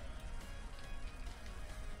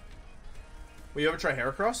 Will you ever try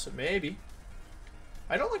Heracross? Maybe.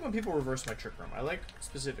 I don't like when people reverse my Trick Room. I like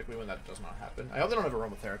specifically when that does not happen. I hope they don't have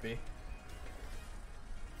aromatherapy.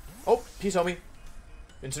 Oh, peace, homie.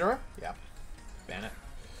 Incineroar? Yeah. Ban it.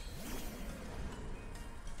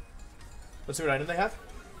 Let's see what item they have.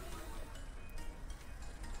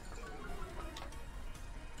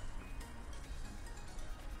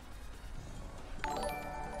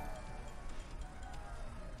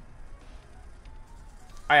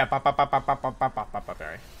 Ah, yeah,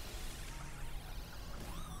 berry.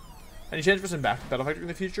 Any chance for some back Battle Factory in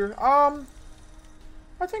the future? I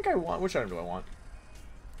think I want. Which item do I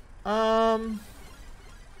want?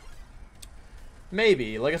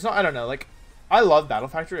 Maybe. Like, it's not. I don't know. Like, I love Battle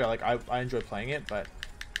Factory. I enjoy playing it, but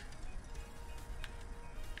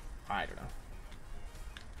I don't know.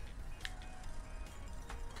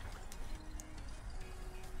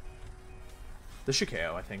 The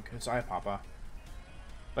Shikeo, I think. It's Ayapapa.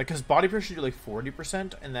 Like, because Body Pressure should do like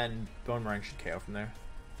 40%, and then Bone Meringue should KO from there.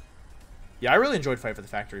 Yeah, I really enjoyed Fight for the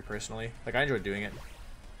Factory, personally. Like, I enjoyed doing it.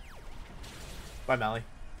 Bye, Mally.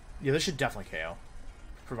 Yeah, this should definitely KO.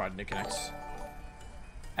 Provided it connects.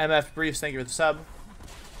 MF Briefs, thank you for the sub.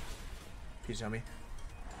 Peace, homie.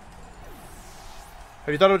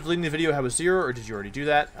 Have you thought about deleting the video how with 0, or did you already do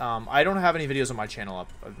that? I don't have any videos on my channel up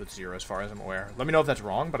with 0 as far as I'm aware. Let me know if that's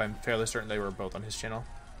wrong, but I'm fairly certain they were both on his channel.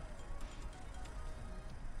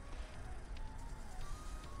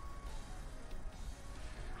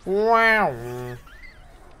 Wow.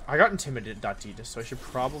 I got intimidated.t, so I should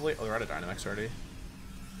probably... Oh, they're out of Dynamax already.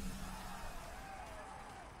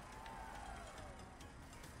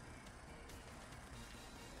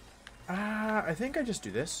 I think I just do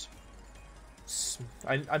this.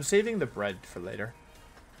 I'm saving the bread for later.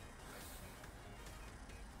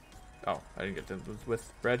 Oh, I didn't get them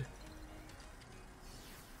with bread.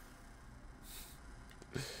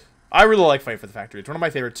 I really like Fight for the Factory. It's one of my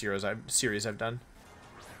favorite series I've done.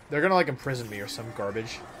 They're gonna, like, imprison me or some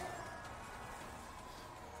garbage.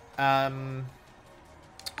 It's gonna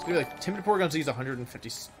be like Timid Porygon Z's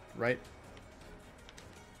 150, right?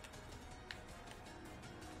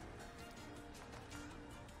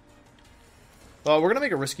 Well, we're gonna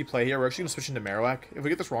make a risky play here. We're actually gonna switch into Marowak. If we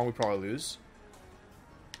get this wrong, we probably lose.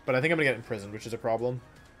 But I think I'm gonna get imprisoned, which is a problem.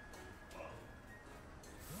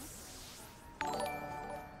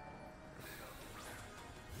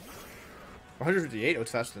 $158? Oh,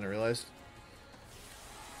 it's faster than I realized.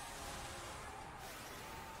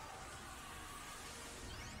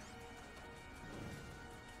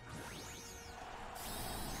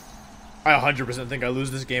 I 100% think I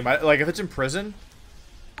lose this game. Like, if it's in prison,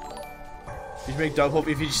 you make Double Hope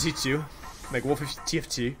EVGC 2, make Wolfey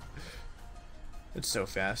TFT. It's so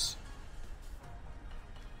fast.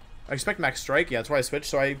 I expect Max Strike. Yeah, that's why I switched.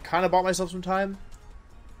 So I kind of bought myself some time.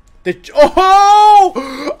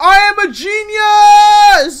 Oh! I am a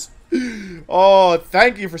genius! Oh,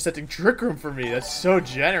 thank you for setting Trick Room for me. That's so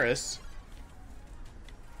generous.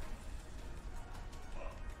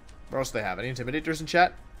 What else do they have? Any Intimidators in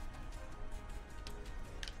chat?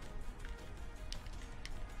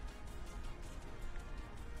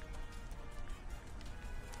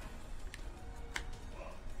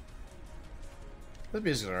 This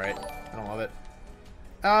music's alright. I don't love it.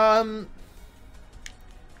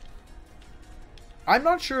 I'm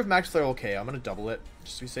not sure if Max Flare will KO. I'm gonna double it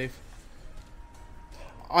just to be safe.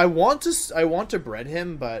 I want to bread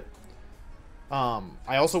him, but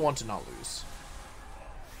I also want to not lose.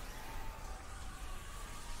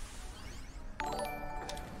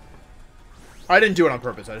 I didn't do it on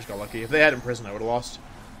purpose. I just got lucky. If they had Imprison, I would have lost.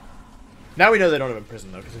 Now we know they don't have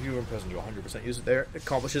Imprison, though, because if you Imprison, you 100% use it there. It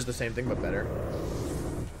accomplishes the same thing, but better.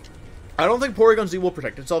 I don't think Porygon Z will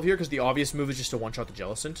protect itself here, because the obvious move is just to one-shot the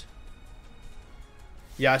Jellicent.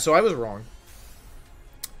 Yeah, so I was wrong.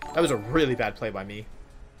 That was a really bad play by me.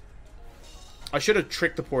 I should have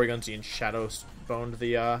tricked the Porygon Z and Shadow Boned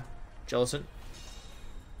the Jellicent.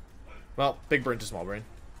 Well, big brain to small brain.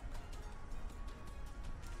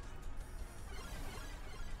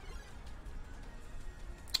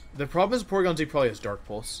 The problem is Porygon Z probably has Dark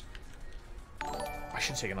Pulse. I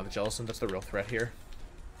should take another Jellicent. That's the real threat here.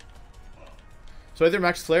 So either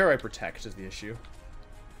Max Flare or I Protect is the issue.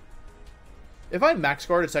 If I max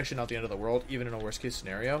guard, it's actually not the end of the world, even in a worst case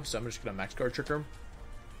scenario. So I'm just gonna max guard Trick Room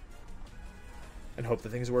and hope that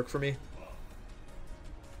things work for me.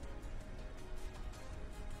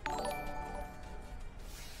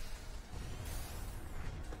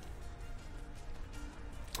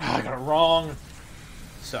 I got it wrong.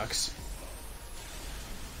 Sucks.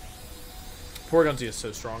 Porygon Z is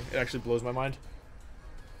so strong. It actually blows my mind.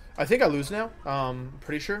 I think I lose now.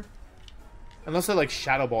 Pretty sure. Unless they like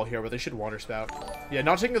Shadow Ball here, but they should Water Spout. Yeah,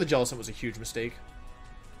 not taking the Jellicent was a huge mistake.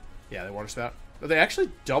 Yeah, they Water Spout. But they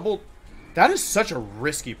actually doubled. That is such a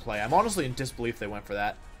risky play. I'm honestly in disbelief they went for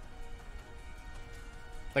that.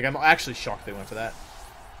 Like, I'm actually shocked they went for that.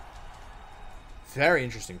 Very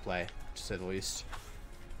interesting play, to say the least.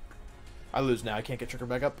 I lose now. I can't get Trigger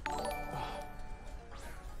back up.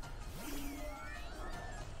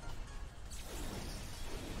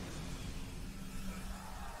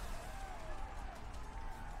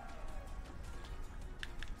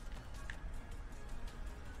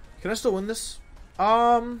 Can I still win this?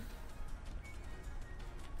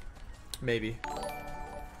 Maybe.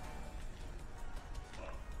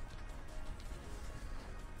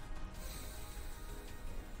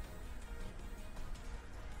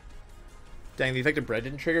 Dang, the effective bread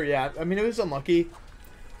didn't trigger? Yeah, I mean, it was unlucky.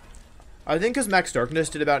 I think because Max Darkness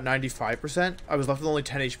did about 95%, I was left with only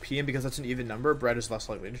 10 HP, and because that's an even number, bread is less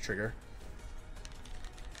likely to trigger.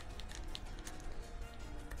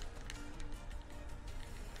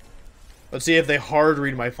 Let's see if they hard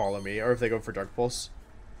read my Follow Me, or if they go for Dark Pulse.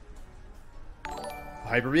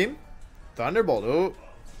 Hyper Beam? Thunderbolt. Oh.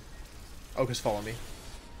 Oh, because Follow Me.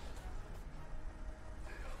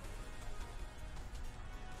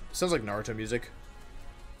 Sounds like Naruto music.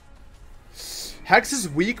 Hex is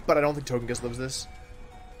weak, but I don't think Togekiss lives this.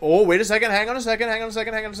 Oh, wait a second. Hang on a second. Hang on a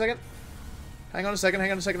second. Hang on a second. Hang on a second.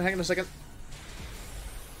 Hang on a second. Hang on a second.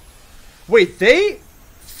 Wait, they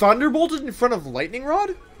Thunderbolted in front of Lightning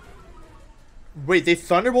Rod? Wait, they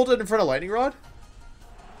Thunderbolted in front of Lightning Rod?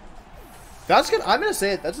 That's good. I'm gonna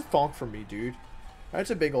say it. That's a thonk for me, dude. That's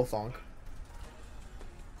a big ol' thonk.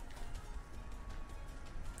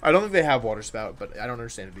 I don't think they have Water Spout, but I don't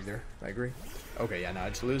understand it either. I agree. Okay, yeah, no, I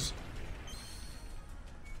just lose.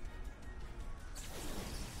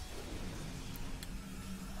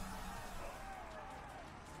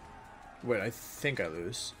 Wait, I think I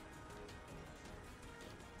lose.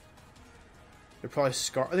 They're probably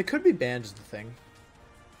Scar. They could be banned is the thing.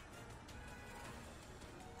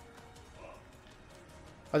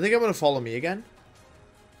 I think I'm going to Follow Me again.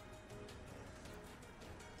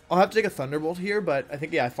 I'll have to take a Thunderbolt here, but I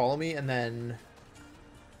think, yeah, Follow Me, and then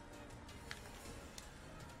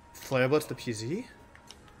Flare Blitz the PZ.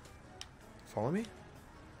 Follow Me?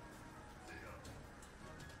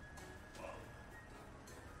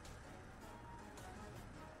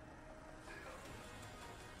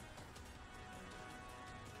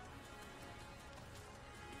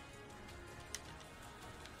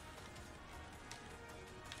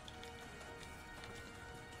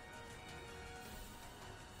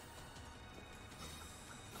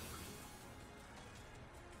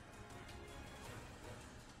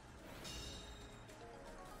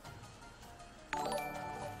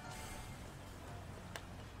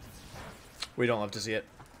 We don't love to see it.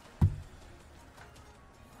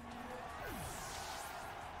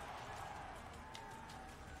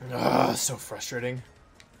 Ah, so frustrating.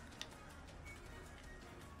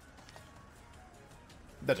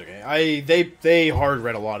 That's okay. They hard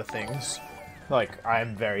read a lot of things. Like,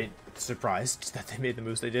 I'm very surprised that they made the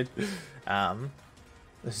moves they did.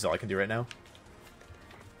 This is all I can do right now.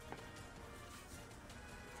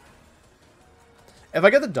 If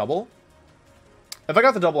I get the double, I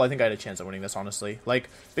think I had a chance at winning this, honestly. Like,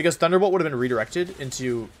 because Thunderbolt would have been redirected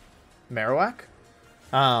into Marowak.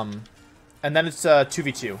 And then it's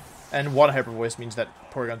 2v2. And one Hyper Voice means that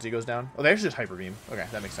Porygon Z goes down. Oh, they actually just Hyper Beam. Okay,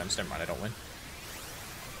 that makes sense. Never mind, I don't win.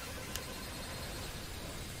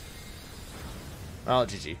 Oh,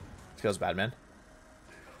 GG. Feels bad, man.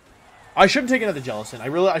 I should have taken out the Jellicent.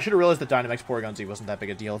 I should have realized that Dynamax Porygon Z wasn't that big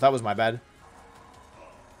a deal. That was my bad.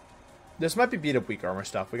 This might be beat up weak armor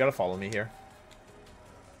stuff. We gotta Follow Me here.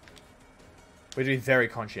 We have to be very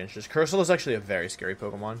conscientious. Cursal is actually a very scary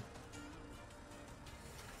Pokemon.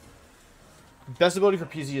 Best ability for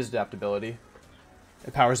PZ is Adaptability.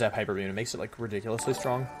 It powers up Hyper Beam and makes it, like, ridiculously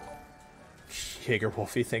strong. Jaeger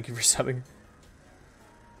Wolfey, thank you for subbing.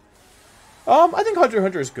 I think Hunter x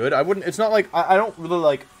Hunter is good. I wouldn't... It's not like... I don't really,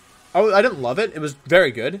 like... I didn't love it. It was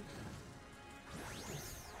very good.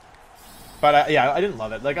 But, yeah, I didn't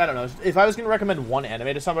love it. Like, I don't know. If I was going to recommend one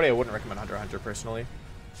anime to somebody, I wouldn't recommend Hunter x Hunter, personally.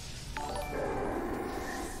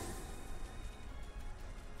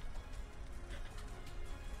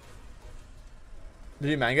 Did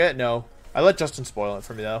he manga it? No. I let Justin spoil it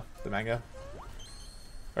for me though, the manga.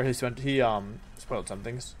 Or he spoiled some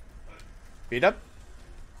things. Beat up?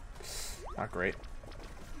 Not great.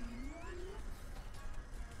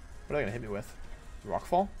 What are they gonna hit me with?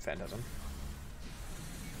 Rockfall? Phantasm.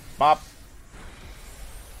 Bop.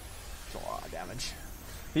 That's a lot of damage.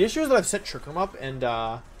 The issue is that I've set Trick Room up, and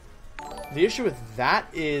the issue with that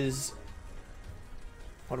is...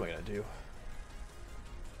 What am I gonna do?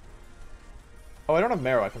 Oh, I don't have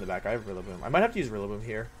Marowak in the back. I have Rillaboom. I might have to use Rillaboom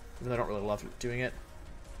here, even though I don't really love doing it.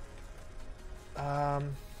 Let's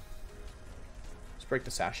break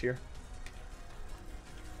the Sash here.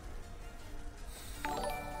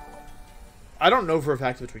 I don't know for a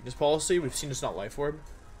fact of its weakness policy. We've seen it's not Life Orb.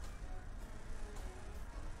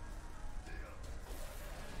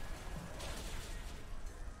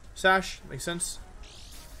 Sash, makes sense.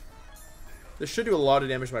 This should do a lot of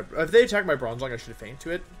damage to my... If they attack my Bronzong, I should faint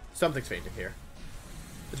to it. Something's fainting here.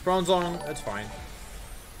 It's Bronzong, that's fine.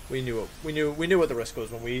 We knew what the risk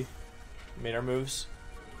was when we made our moves.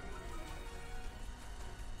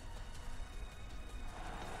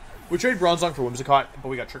 We traded Bronzong for Whimsicott, but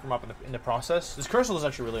we got Trick Room up in the process. This Cursal is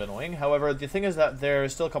actually really annoying. However, the thing is that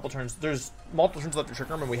there's still a couple turns. There's multiple turns left to Trick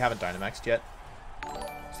Room, and we haven't Dynamaxed yet.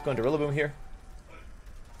 Let's go into Rillaboom here.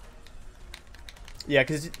 Yeah,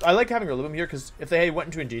 because I like having Rillaboom here, because if they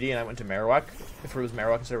went into Indeedee and I went to Marowak, if it was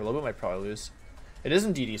Marowak instead of Rillaboom, I'd probably lose. It is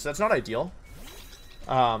Indeedee, so that's not ideal.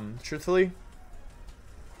 Truthfully.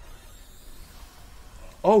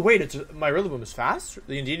 Oh, wait, my Rillaboom is fast?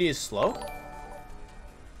 The Indeedee is slow?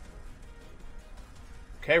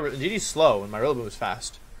 Okay, Indeedee's slow, and my Rillaboom is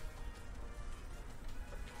fast.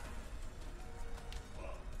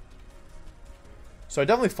 So I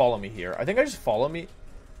definitely follow me here. I think I just follow me...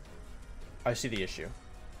 I see the issue.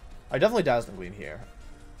 I definitely Dazzling Gleam here.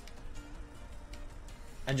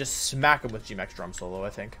 And just smack him with G-Max Drum Solo, I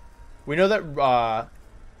think. We know that,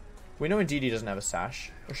 we know Indeedee doesn't have a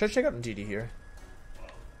Sash. Or should I check out Indeedee here?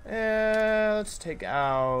 Let's take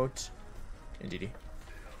out Indeedee.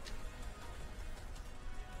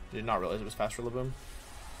 Did not realize it was fast for Rillaboom.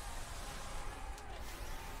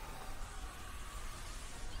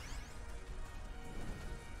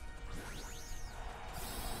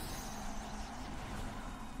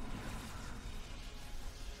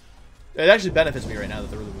 It actually benefits me right now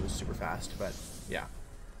that the Rillaboom is super fast, but yeah.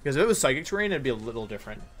 Because if it was Psychic Terrain, it'd be a little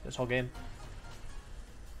different this whole game.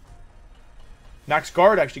 Max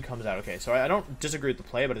Guard actually comes out. Okay, so I don't disagree with the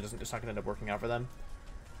play, but it's not going to end up working out for them.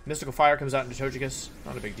 Mystical Fire comes out into Togekiss.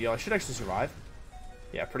 Not a big deal. I should actually survive.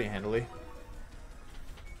 Yeah, pretty handily.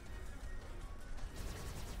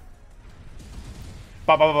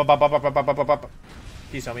 Bop, bop, bop, bop, bop, bop, bop, bop, bop.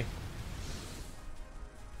 Peace, homie.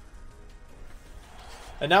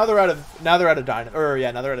 And now they're out of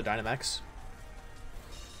Dynamax.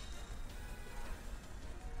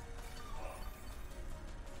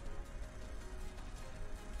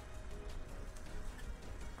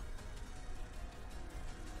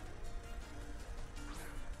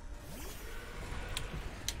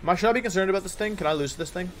 Should I be concerned about this thing? Can I lose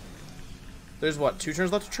this thing? There's what, 2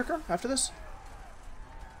 turns left to Trick Room after this?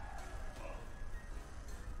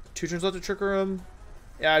 2 turns left to Trick Room.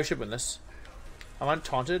 Yeah, I should win this. Am I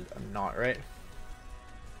taunted? I'm not, right?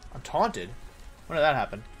 I'm taunted? When did that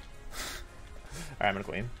happen? Alright, I'm gonna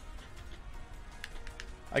Gleam.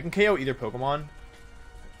 I can KO either Pokemon.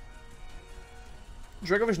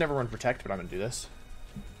 Dracovish never run Protect, but I'm gonna do this.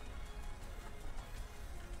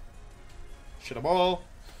 Shit a ball.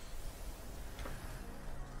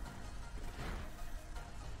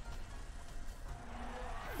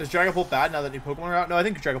 Is Dragapult bad now that new Pokemon are out? No, I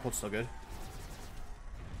think Dragapult's still good.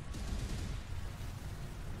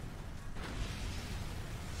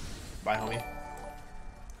 Bye, homie.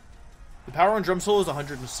 The power on Drum Soul is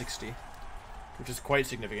 160, which is quite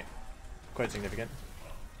significant. Quite significant.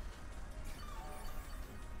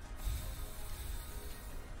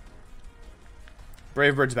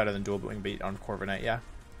 Brave Bird's better than Dual Wing Beat on Corviknight, yeah.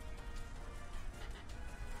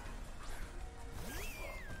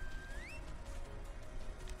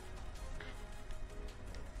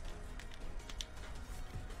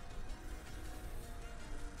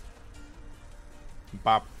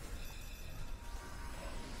 Bop.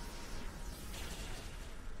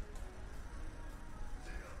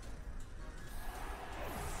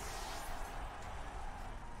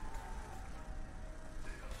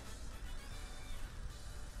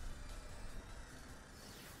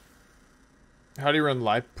 How do you run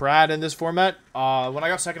Liprad in this format? When I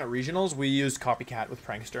got second at regionals, we used Copycat with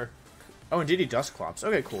Prankster. Oh, indeed, he Dusclops.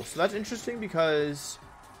 Okay, cool. So that's interesting because...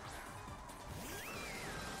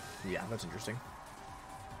 Yeah, that's interesting.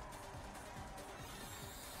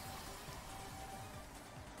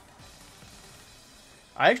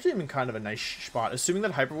 I actually am in kind of a nice spot. Assuming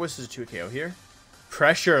that Hyper Voice is a 2 KO here.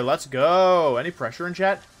 Pressure, let's go. Any pressure in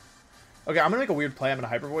chat? Okay, I'm gonna make a weird play. I'm gonna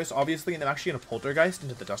Hyper Voice, obviously, and I'm actually gonna Poltergeist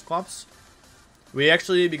into the Dusclops.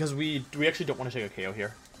 Because we actually don't want to take a KO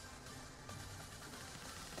here.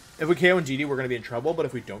 If we KO in GD, we're gonna be in trouble, but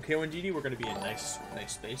if we don't KO in GD, we're gonna be in nice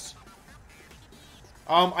space.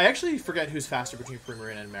 I actually forget who's faster between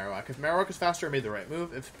Primarina and Marowak. If Marowak is faster, I made the right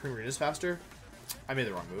move. If Primarina is faster, I made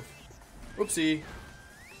the wrong move. Oopsie.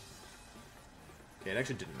 Okay, it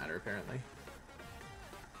actually didn't matter, apparently.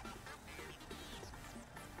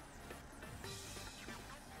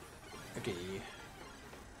 Okay.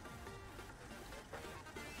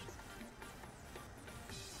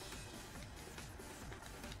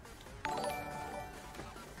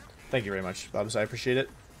 Thank you very much, Bobs. I appreciate it.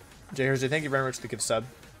 Jay Hersey, thank you very much for the gift sub.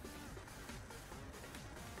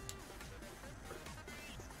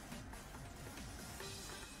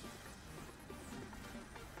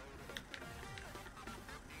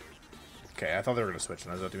 Okay, I thought they were going to switch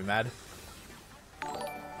and I was about to be mad. I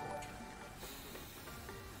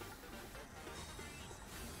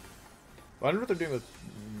wonder what they're doing with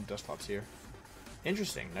Dusclops here.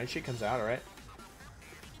 Interesting. Nightshade comes out, alright.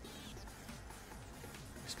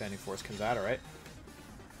 Expanding Force comes out, alright.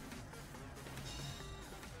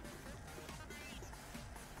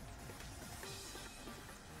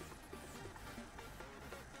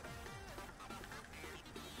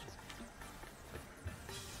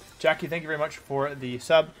 Jackie, thank you very much for the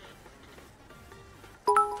sub.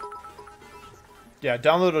 Yeah,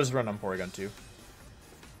 download does run on Porygon too.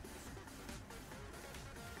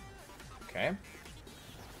 Okay.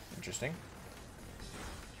 Interesting.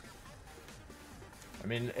 I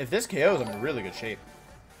mean, if this KOs, I'm in really good shape.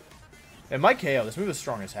 It might KO. This move is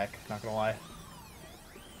strong as heck, not gonna lie.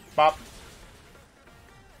 Bop.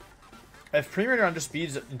 If Primarina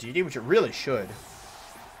underspeeds Indeedee, which it really should,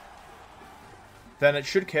 then it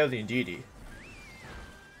should KO the Indeedee.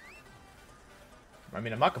 I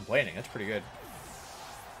mean, I'm not complaining. That's pretty good.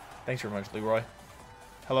 Thanks very much, Leroy.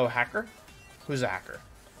 Hello, hacker? Who's a hacker?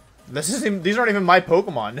 These aren't even my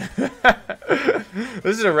Pokemon.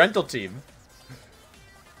 This is a rental team.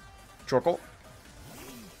 Chorkle.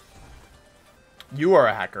 You are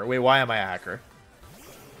a hacker. Wait, why am I a hacker?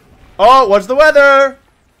 Oh, what's the weather?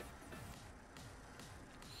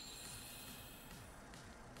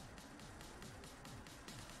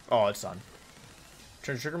 Oh, it's done.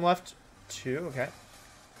 Turn Sugarm left. 2, okay.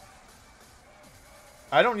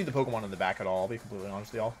 I don't need the Pokemon in the back at all, I'll be completely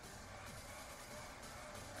honest with y'all.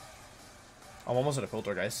 I'm almost at a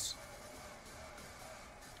Poltergeist.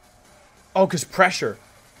 Oh, because pressure.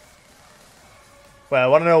 Wait, I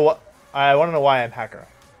want to know what... I want to know why I'm hacker.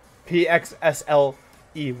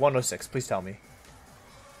 PXSLE106, please tell me.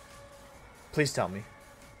 Please tell me.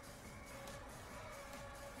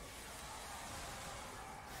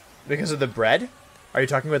 Because of the bread? Are you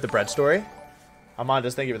talking about the bread story?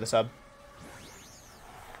 Amandas, thank you for the sub.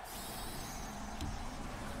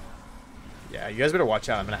 Yeah, you guys better watch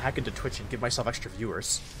out. I'm gonna hack into Twitch and give myself extra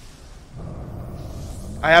viewers.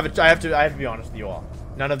 I have to be honest with you all.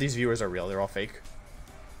 None of these viewers are real. They're all fake.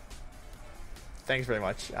 Thanks very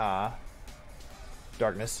much.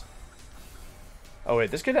 Darkness. Oh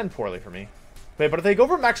wait, this could end poorly for me. Wait, but if they go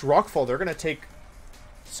for max Rockfall, they're gonna take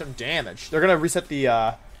some damage. They're gonna reset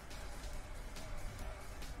the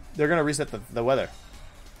the weather.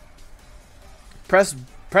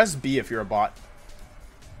 Press B if you're a bot.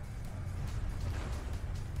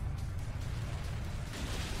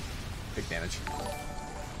 Big damage.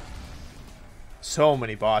 So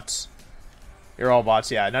many bots. You're all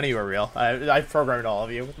bots, yeah. None of you are real. I programmed all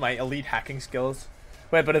of you with my elite hacking skills.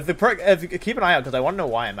 Wait, but if keep an eye out because I want to know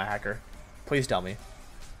why I'm a hacker. Please tell me.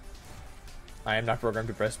 I am not programmed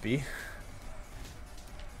to press B.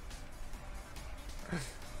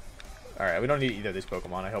 All right, we don't need either of these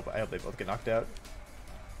Pokemon. I hope they both get knocked out.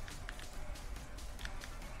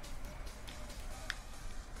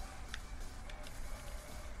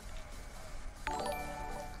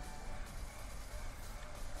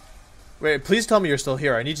 Wait, please tell me you're still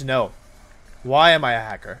here. I need to know. Why am I a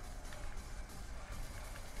hacker?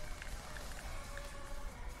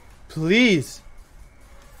 Please.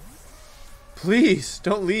 Please,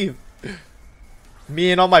 don't leave.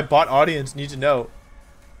 Me and all my bot audience need to know.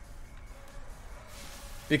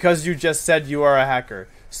 Because you just said you are a hacker.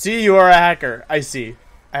 See, you are a hacker. I see.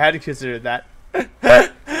 I had to consider that.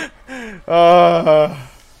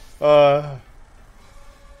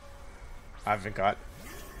 I've been caught.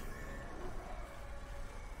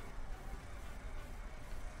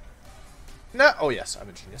 No. Oh yes, I'm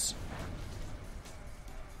a genius.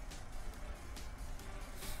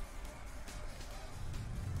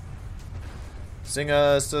 Sing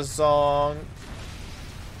us a song.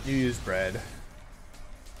 You use bread.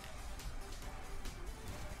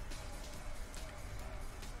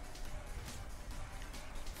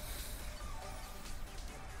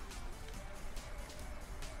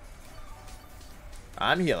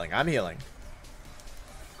 I'm healing. I'm healing.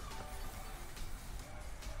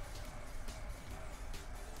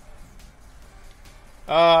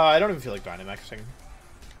 I don't even feel like Dynamaxing.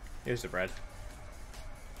 Here's the bread.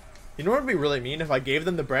 You know what would be really mean? If I gave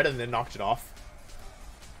them the bread and then knocked it off.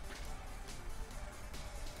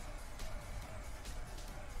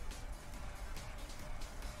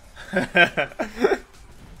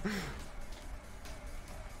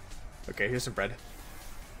 Okay, here's some bread.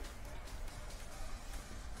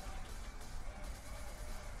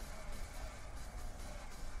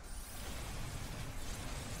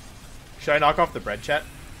 Should I knock off the bread, chat?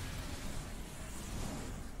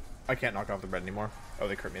 I can't knock off the bread anymore. Oh,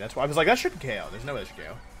 they crit me. That's why I was like, that shouldn't KO. There's no way that should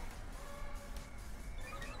KO.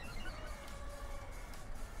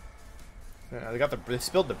 Yeah, they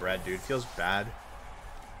spilled the bread, dude. Feels bad.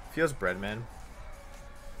 Feels bread, man.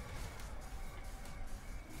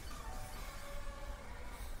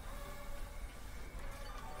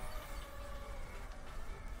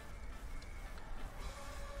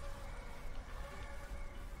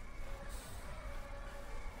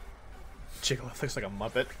 Jigglypuff looks like a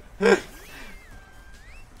Muppet.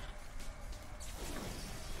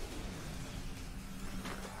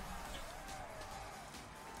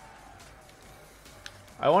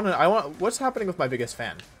 I want, what's happening with my biggest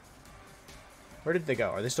fan? Where did they go?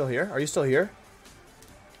 Are they still here? Are you still here?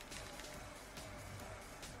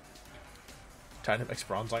 Dynamax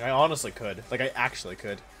Bronze, like I honestly could. Like I actually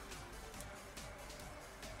could.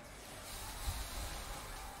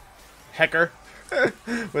 Hecker.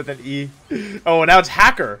 With an E. Oh, now it's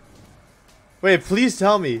hacker. Wait, please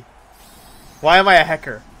tell me. Why am I a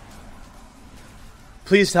hacker?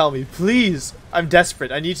 Please tell me. Please. I'm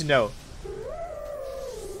desperate. I need to know.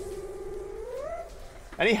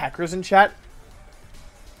 Any hackers in chat?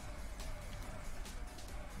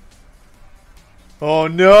 Oh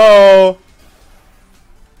no.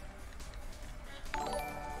 Well,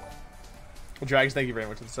 Drags, thank you very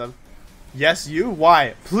much for the sub. Yes, you?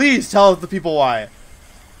 Why? Please tell the people why.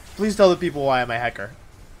 Please tell the people why I'm a hacker.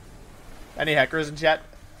 Any hackers in chat?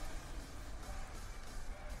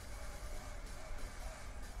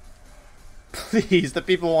 Please, the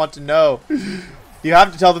people want to know. You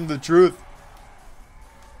have to tell them the truth.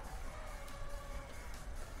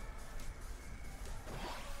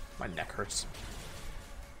 My neck hurts.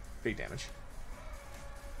 Big damage.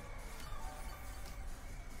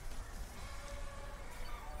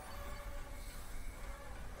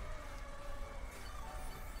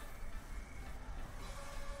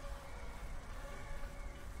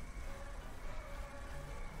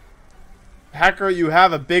 Hacker, you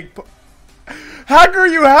have a big Hacker,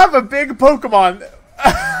 you have a big Pokemon.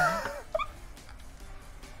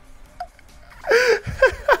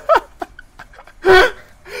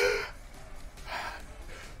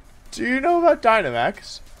 Do you know about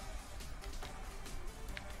Dynamax?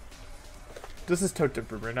 This is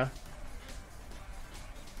Totebruna.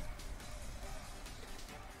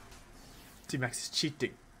 T-Max is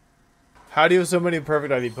cheating. How do you have so many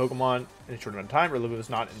perfect IV Pokemon in a short amount of time? Relive is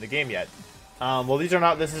not in the game yet. Well, these are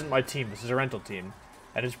not. This isn't my team. This is a rental team,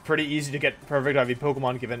 and it's pretty easy to get perfect IV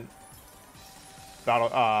Pokemon given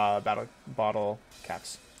bottle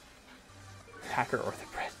caps. Hacker or the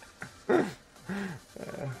bread.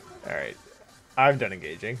 All right, I'm done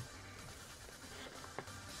engaging.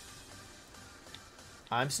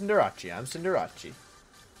 I'm Cinderace. I'm Cinderace.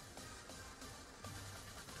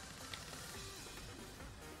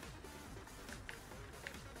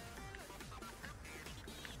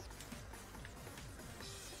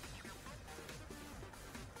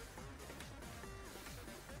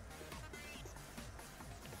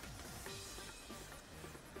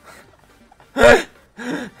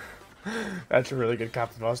 That's a really good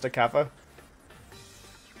Kappa Kappa.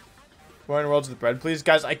 Win worlds with bread, please,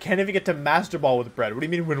 guys. I can't even get to Master Ball with bread. What do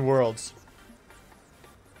you mean win worlds?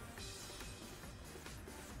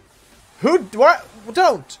 Who? What?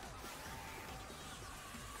 Don't.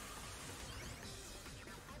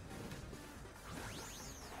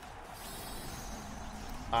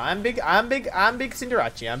 I'm big Cinderace. I'm big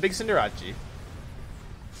Cinderace.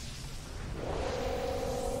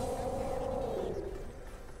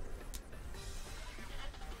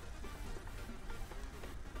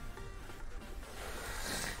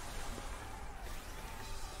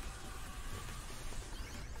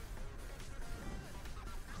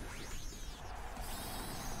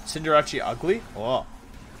 Cinderace ugly? Oh.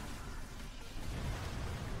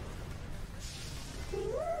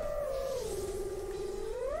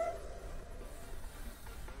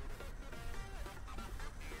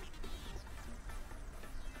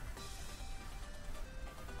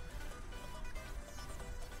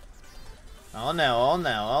 Oh no, oh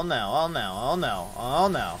no, oh no, oh no, oh no, oh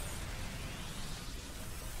no.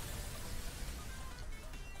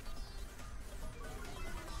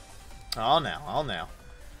 Oh no, oh no.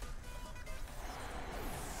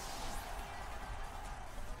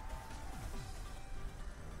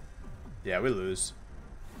 Yeah, we lose.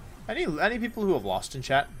 Any people who have lost in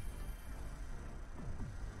chat?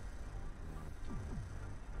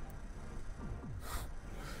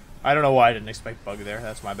 I don't know why I didn't expect bug there.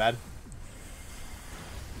 That's my bad.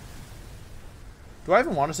 Do I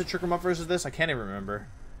even want to sit Trick 'em Up versus this? I can't even remember.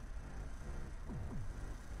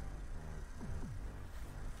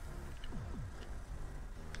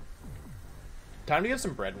 Time to get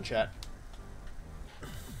some bread in chat.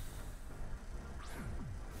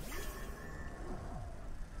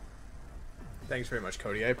 Thanks very much,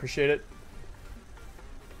 Cody. I appreciate it.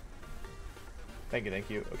 Thank you, thank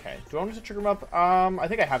you. Okay. Do I want to Trick 'em Up? I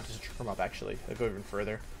think I have to Trick 'em Up, actually. I'll go even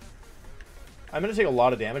further. I'm going to take a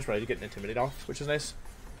lot of damage, but I did get an Intimidate off, which is nice.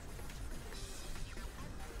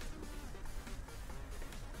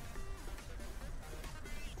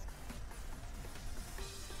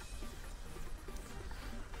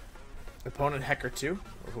 Opponent Hecker 2.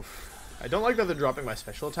 Oof. I don't like that they're dropping my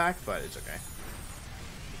special attack, but it's okay.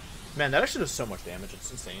 Man, that actually does so much damage.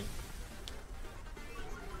 It's insane.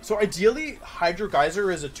 So ideally, Hydro Geyser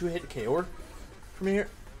is a 2-hit KO'er from here.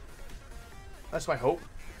 That's my hope.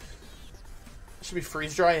 It should be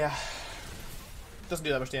Freeze Dry, yeah. Doesn't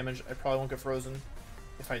do that much damage. I probably won't get frozen.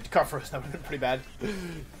 If I got frozen, that would have been pretty bad.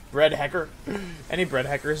 Bread Hecker. Any Bread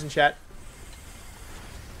Heckers in chat?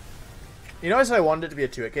 You know I said I wanted it to be a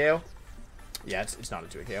 2-hit KO? Yeah, it's not a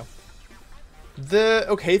 2-hit KO. The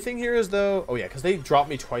okay thing here is, though... Oh, yeah, because they dropped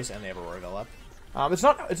me twice and they have a Royal up. It's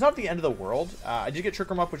not the end of the world. I did get Trick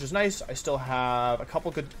 'em Up, which is nice. I still have a couple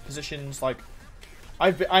good positions. Like,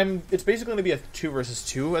 it's basically going to be a 2 versus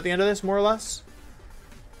 2 at the end of this, more or less,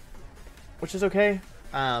 which is okay.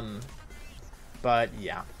 But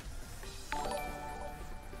yeah,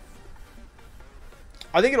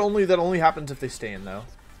 I think that only happens if they stay in though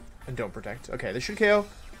and don't protect. Okay, they should KO.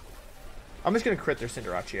 I'm just gonna crit their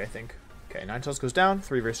Cinderace, I think. Okay, Ninetales goes down.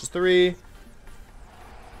 3 versus 3.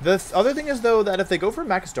 The other thing is, though, that if they go for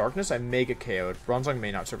Max Darkness, I may get KO'd. Bronzong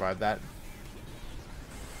may not survive that.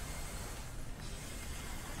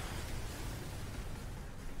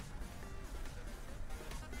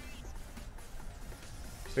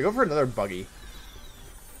 They go for another Buggy.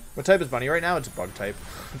 What type is Bunny right now? It's a Bug type.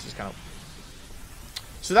 Which is kind of...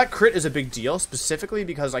 So that crit is a big deal, specifically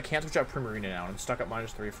because I can't switch out Primarina now, and I'm stuck at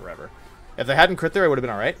 -3 forever. If they hadn't crit there, I would have been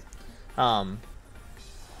alright.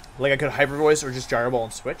 Like, I could Hyper Voice or just Gyro Ball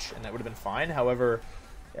and switch, and that would have been fine. However,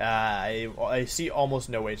 I see almost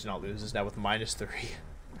no way to not lose this now with -3.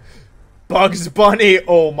 Bugs Bunny!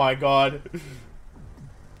 Oh my god.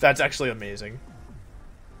 That's actually amazing.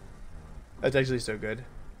 That's actually so good.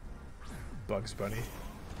 Bugs Bunny.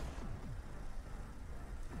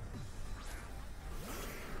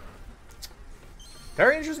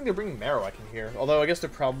 Very interesting they're bringing Marowak in here. Although, I guess they're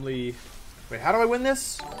probably... Wait, how do I win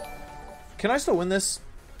this? Can I still win this?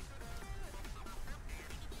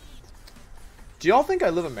 Do y'all think I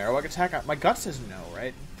live a Marowak attack? My gut says no,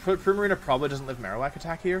 right? Primarina probably doesn't live Marowak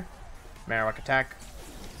attack here. Marowak attack.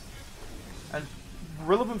 And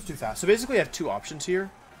Rillaboom's too fast. So basically I have two options here.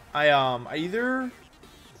 I either...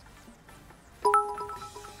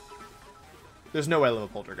 There's no way I live a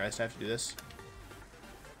Poltergeist. I have to do this.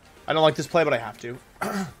 I don't like this play, but I have to.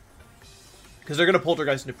 Because they're going to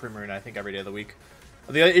Poltergeist into Primarina, I think, every day of the week.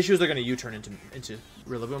 The issue is they're going to U-turn into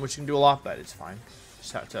Rillaboom, which can do a lot, but it's fine.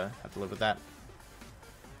 Just have to live with that.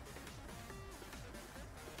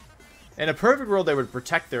 In a perfect world, they would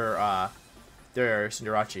protect their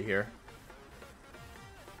Cinderace here.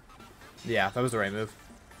 Yeah, that was the right move.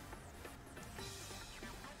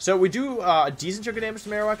 So we do a decent chunk of damage to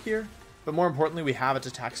Marowak here, but more importantly, we have its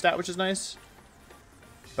attack stat, which is nice.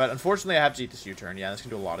 But unfortunately, I have to eat this U-turn. Yeah, this can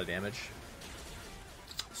do a lot of damage.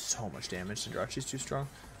 So much damage. Cinderace's too strong.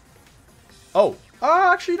 Oh,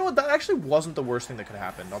 actually, you know what? That actually wasn't the worst thing that could have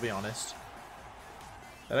happened. I'll be honest.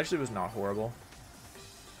 That actually was not horrible.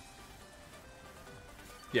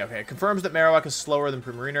 Yeah, okay. It confirms that Marowak is slower than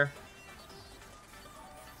Primarina.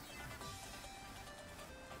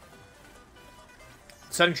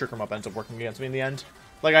 Setting Trick 'em Up ends up working against me in the end.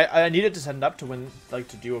 Like, I needed to set it up to win, like,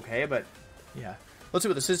 to do okay, but yeah. Let's see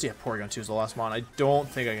what this is. Yeah, Porygon 2 is the last one. I don't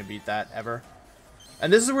think I can beat that ever.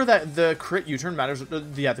 And this is where the crit U-turn matters.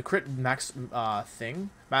 Yeah, the crit max thing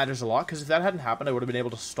matters a lot, because if that hadn't happened, I would have been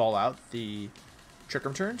able to stall out the Trick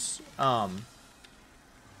 'em turns.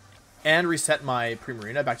 And reset my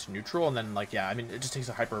Primarina back to neutral, and then, like, yeah, I mean, it just takes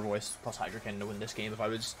a Hyper Voice plus Hydro Cannon to win this game if I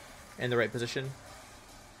was in the right position.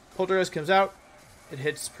 Poltergeist comes out. It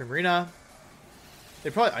hits Primarina. They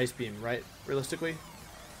probably Ice Beam, right? Realistically.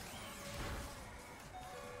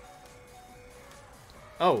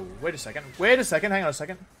 Oh, wait a second. Wait a second. Hang on a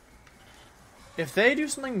second. If they do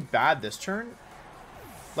something bad this turn,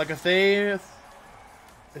 like if they,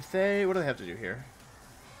 what do they have to do here?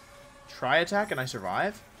 Try attack and I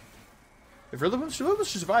survive? If Rillaboom should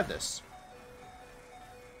survive this.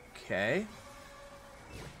 Okay.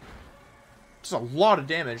 Just a lot of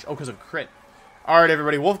damage. Oh, because of crit. Alright,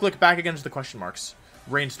 everybody. Wolfglick back against the question marks.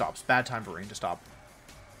 Rain stops. Bad time for Rain to stop.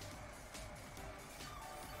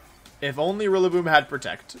 If only Rillaboom had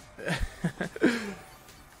Protect.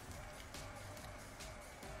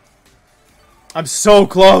 I'm so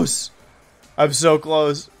close. I'm so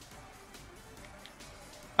close.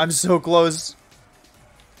 I'm so close.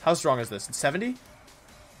 How strong is this? It's 70?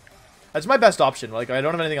 That's my best option. Like, I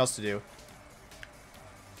don't have anything else to do.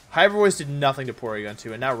 Hyper Voice did nothing to Porygon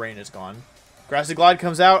 2, and now Rain is gone. Grassy Glide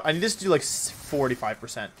comes out. I need this to do like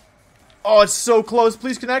 45%. Oh, it's so close.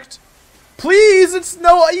 Please connect. Please! It's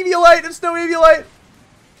no Eviolite! It's no Eviolite!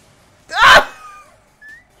 Ah!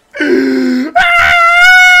 Ah!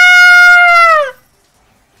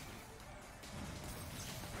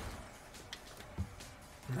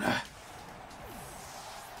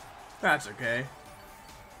 That's okay.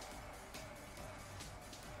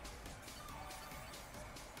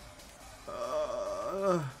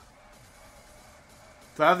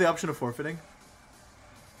 Do I have the option of forfeiting?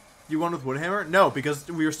 You won with Woodhammer? No, because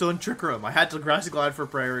we were still in Trick Room. I had to Grassy Glide for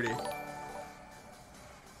priority.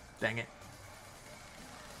 Dang it.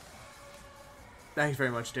 Thanks very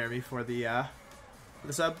much, Jeremy, for the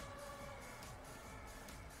sub.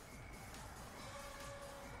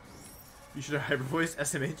 You should have Hyper Voice,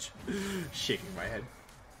 SMH. Shaking my head.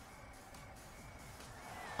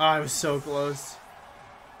 Oh, I was so close.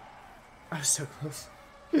 I was so close.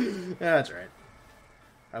 Yeah, that's right.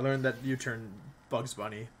 I learned that U-turn Bugs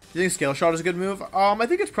Bunny. Do you think Scale Shot is a good move? I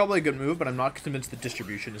think it's probably a good move, but I'm not convinced the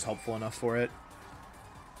distribution is helpful enough for it.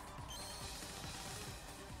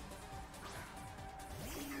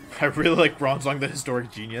 I really like Bronzong the Historic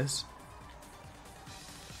Genius.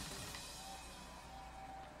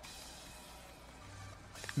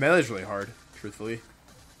 Melee's really hard, truthfully.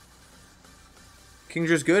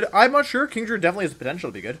 Kingdra's good? I'm not sure. Kingdra definitely has the potential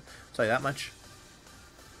to be good. I'll tell you that much.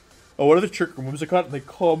 Oh, what are the Trick Room moves I got? They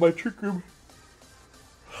call my Trick Room.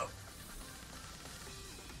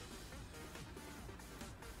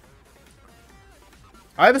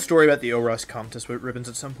 I have a story about the Oros Comtess with ribbons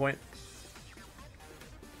at some point.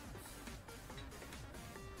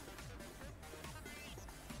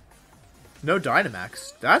 No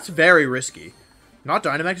Dynamax. That's very risky. Not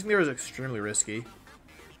Dynamaxing there is extremely risky.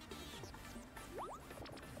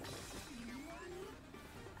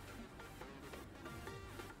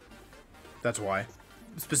 That's why.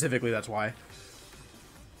 Specifically, that's why.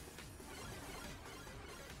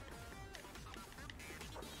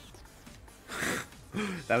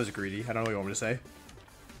 That was greedy. I don't know what you want me to say.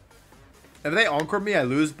 If they Encore me, I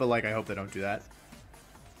lose, but like I hope they don't do that.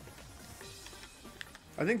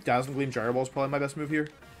 I think Dazzling Gleam Gyro Ball is probably my best move here.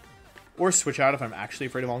 Or switch out if I'm actually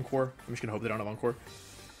afraid of Encore. I'm just gonna hope they don't have Encore.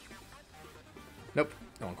 Nope,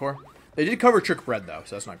 no Encore. They did cover Trick Bread though,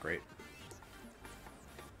 so that's not great.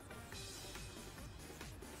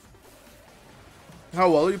 How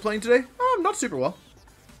well are you playing today? Not super well.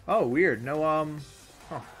 Oh, weird. No,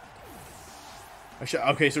 huh.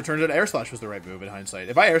 Okay, so it turns out Air Slash was the right move in hindsight.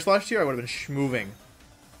 If I Air Slashed here, I would have been schmoving.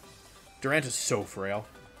 Durant is so frail.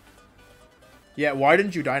 Yeah, why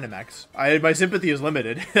didn't you Dynamax? My sympathy is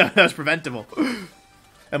limited. That's preventable.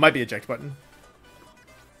 It might be eject button.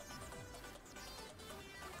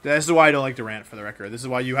 This is why I don't like Durant, for the record. This is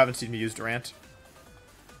why you haven't seen me use Durant.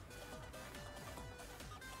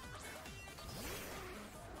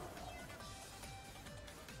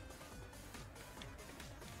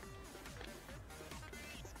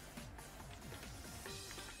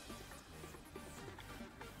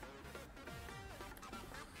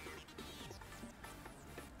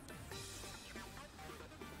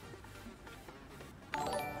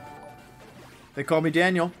 They call me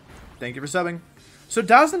Daniel. Thank you for subbing. So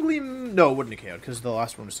Dazzling Gleam... No, it wouldn't have KO'd, because the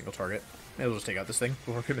last one was single target. Maybe we'll just take out this thing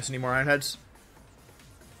before we miss any more Iron Heads.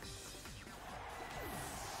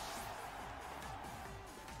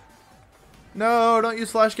 No, don't use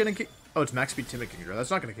Flash getting... Oh, it's Max Speed Timid Kingdra. That's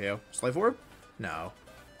not going to KO. Slife Orb? No.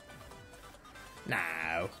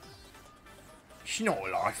 No. She's not a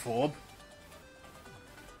Life Orb.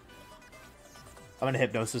 I'm going to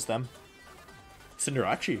Hypnosis them.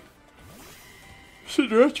 Cinderace.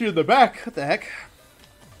 Cinderace in the back. What the heck?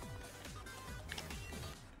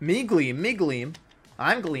 Me gleam, me gleam.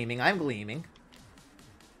 I'm gleaming, I'm gleaming.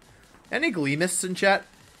 Any gleamists in chat?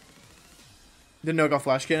 Didn't know it got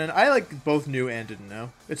flash cannon. I like both knew and didn't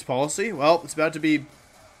know. It's policy? Well, it's about to be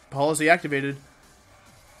policy activated.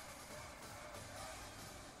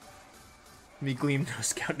 Me gleam, no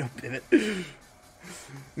scout, no pivot.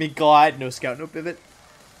 Me glide, no scout, no pivot.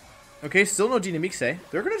 Okay, still no dynamique.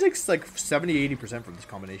 They're gonna take like 70-80% from this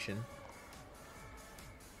combination.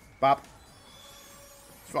 Bop.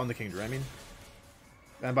 On the King Drew, I mean.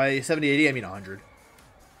 And by 70-80, I mean 100.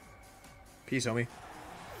 Peace, homie.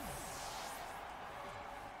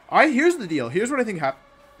 Here's the deal. Here's what I think happened.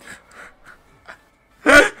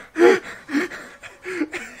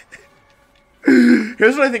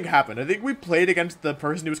 Here's what I think happened. I think we played against the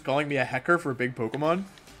person who was calling me a hacker for big Pokemon.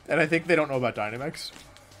 And I think they don't know about Dynamax.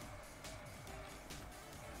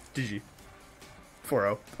 GG.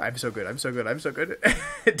 4-0. I'm so good. I'm so good. I'm so good.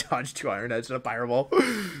 Dodge 2 Iron Heads and a Fireball.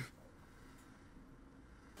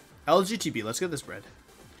 LGTB. Let's get this bread.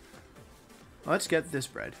 Let's get this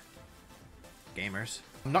bread. Gamers.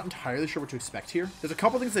 I'm not entirely sure what to expect here. There's a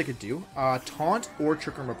couple things they could do. Taunt or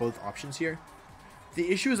Trick Room are both options here. The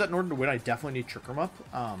issue is that in order to win, I definitely need Trick Room up.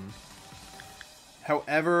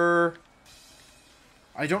 However,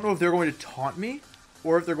 I don't know if they're going to taunt me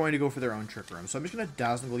or if they're going to go for their own Trick Room. So I'm just going to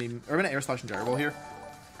Dazzling Gleam, or I'm going to Air Slash and Gyro Ball here.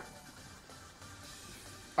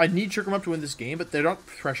 I need Trick Room up to win this game, but they're not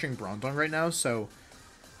pressuring Bronzong right now, so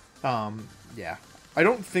yeah. I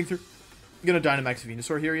don't think they're going to Dynamax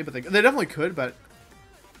Venusaur here, but they definitely could, but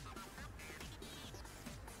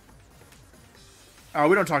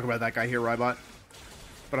we don't talk about that guy here, Rybot.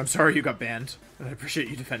 But I'm sorry you got banned, and I appreciate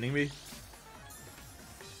you defending me.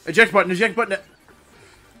 Eject button, eject button.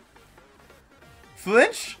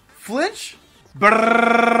 Flinch? Flinch?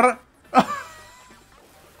 Brrrr.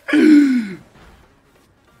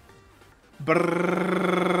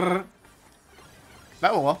 Brrrr.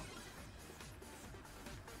 That went well.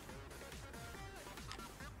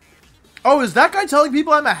 Oh, is that guy telling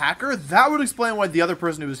people I'm a hacker? That would explain why the other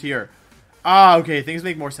person who was here. Ah, okay, things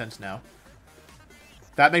make more sense now.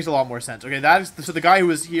 That makes a lot more sense. Okay, that is so the guy who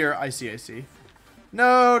was here. I see, I see.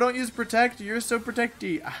 No, don't use protect. You're so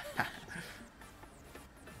protecty.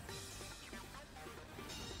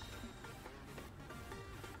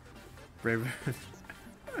 Brave.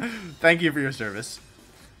 Thank you for your service.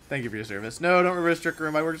 Thank you for your service. No, don't reverse Trick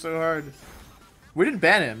Room. I worked so hard. We didn't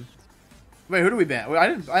ban him. Wait, who do we ban? I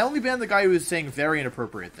didn't. I only banned the guy who was saying very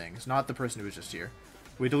inappropriate things, not the person who was just here.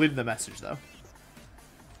 We deleted the message though.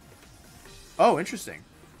 Oh, interesting.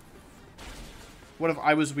 What if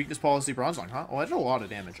I was weakness policy Bronzong, huh? Oh, I did a lot of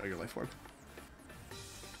damage on your life orb.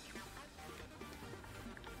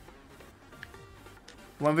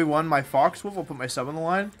 1v1 my Fox Wolf. I'll put my sub on the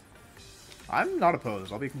line. I'm not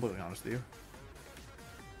opposed. I'll be completely honest with you.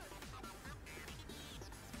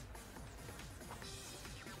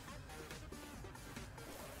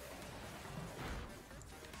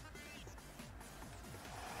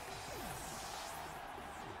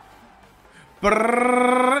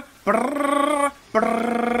 Brrr, brrr,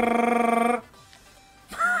 brrr.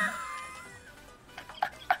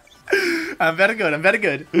 I'm very good. I'm very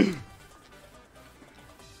good.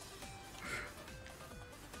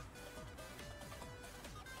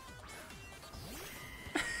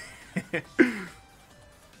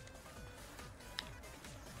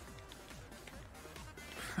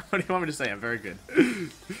 What do you want me to say? I'm very good.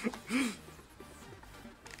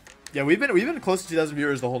 Yeah, we've been close to 2,000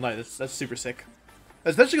 viewers the whole night. That's super sick.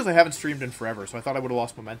 Especially because I haven't streamed in forever, so I thought I would have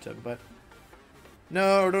lost momentum, but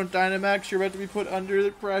no, don't Dynamax. You're about to be put under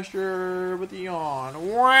the pressure with the yawn.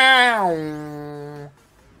 Wow.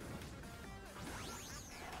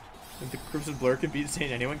 If the Crimson Blur can beat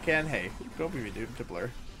Stain, anyone can. Hey, don't be me, dude, to Blur.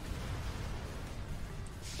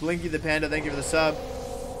 Blinky the Panda, thank you for the sub.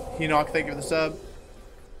 Hinock, thank you for the sub.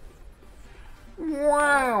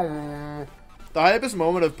 Wow. The hypest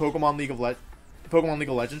moment of Pokemon League of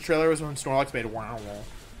Legends trailer was when Snorlax made wow.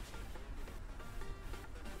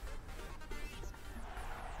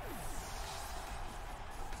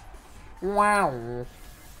 Wow.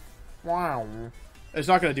 Wow. It's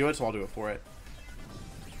not gonna do it, so I'll do it for it.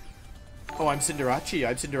 Oh, I'm Cinderace.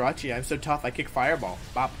 I'm Cinderace. I'm so tough. I kick Fireball.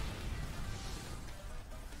 Bop.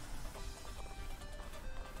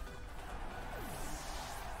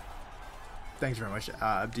 Thanks very much,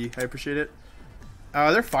 Abdi. I appreciate it.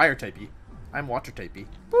 They're fire typey. I'm water typey.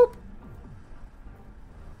 Boop.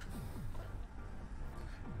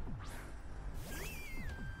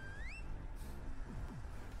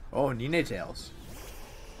 Oh, Ninetales.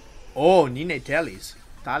 Oh, Ninetales.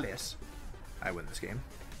 Tales. I win this game.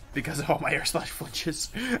 Because of all my air slash flinches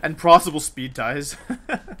and possible speed ties.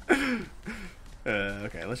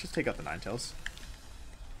 Okay, let's just take out the Ninetales.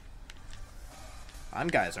 I'm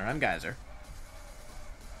Geyser, I'm Geyser.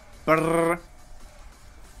 Brrr.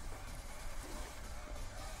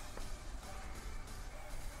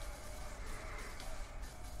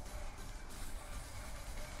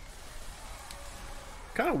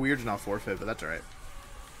 Kind of weird to not forfeit, but that's alright.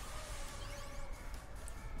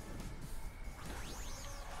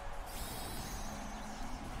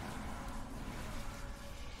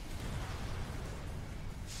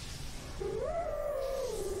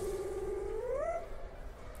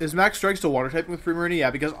 Is Max Strike still water typing with Primarina? Yeah,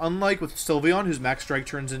 because unlike with Sylveon, whose Max Strike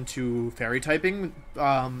turns into fairy typing,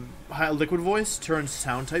 Liquid Voice turns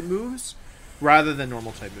sound type moves rather than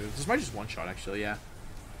normal type moves. This might just one shot actually, yeah.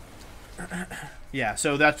 Yeah,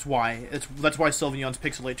 so that's why that's why Sylveon's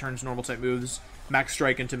Pixelate turns normal type moves Max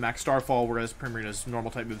Strike into Max Starfall, whereas Primarina's normal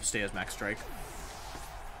type moves stay as Max Strike.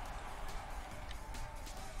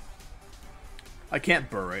 I can't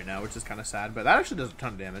burr right now, which is kind of sad, but that actually does a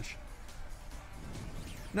ton of damage.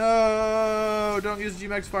 No! Don't use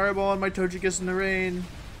G-Max Fireball on my Togekiss in the rain.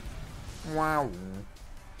 Wow.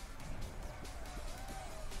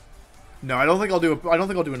 No, I don't think I'll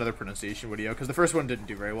do another pronunciation video because the first one didn't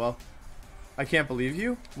do very well. I can't believe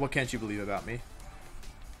you? What can't you believe about me?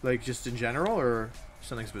 Like just in general or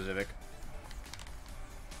something specific?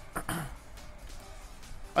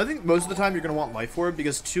 I think most of the time you're going to want Life Orb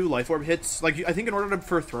because 2 Life Orb hits, like I think in order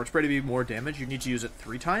for Throat Spray to be more damage, you need to use it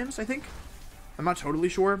 3 times, I think. I'm not totally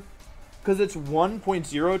sure. Because it's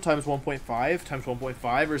 1.0 times 1.5 times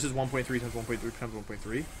 1.5 versus 1.3 times 1.3 times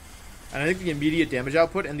 1.3. And I think the immediate damage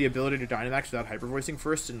output and the ability to Dynamax without hyper voicing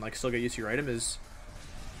first and like still get used to your item is,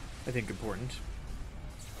 I think, important.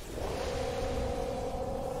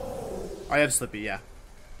 I have Slippy, yeah.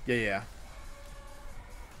 Yeah.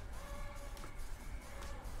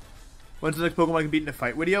 When's the next Pokemon I can beat in a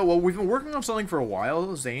fight video? Well, we've been working on something for a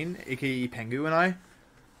while, Zane, aka Pengu, and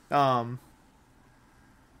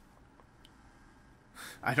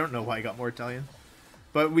I don't know why I got more Italian,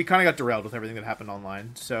 but we kind of got derailed with everything that happened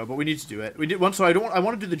online. So, but we need to do it. We did one, so I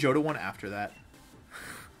want to do the Johto one after that.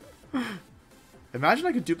 Imagine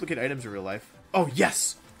I could duplicate items in real life. Oh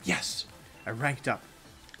yes, yes! I ranked up.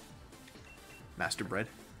 Master Bread.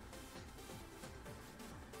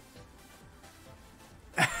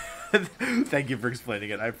 Thank you for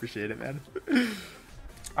explaining it. I appreciate it, man.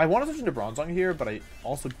 I want to switch into Bronzong here, but I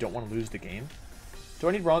also don't want to lose the game. Do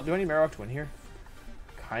I need Marowak to win here?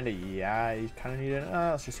 Kinda, yeah. You kind of need it.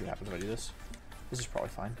 Let's just see what happens if I do this. This is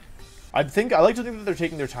probably fine. I like to think that they're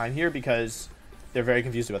taking their time here because they're very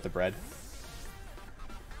confused about the bread.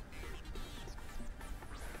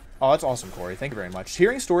 Oh, that's awesome, Corey. Thank you very much.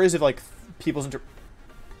 Hearing stories of like people's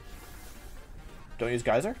Don't use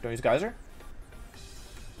Geyser. Don't use Geyser.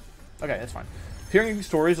 Okay, that's fine. Hearing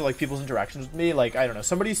stories of like people's interactions with me, like I don't know,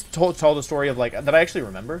 somebody's told a story of like that I actually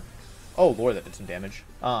remember. Oh lord, that did some damage.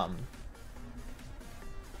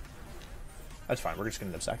 That's fine. We're just gonna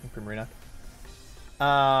end up sacking Primarina.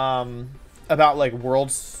 About like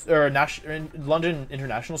Worlds or London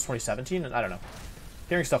Internationals 2017, and I don't know.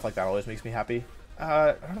 Hearing stuff like that always makes me happy.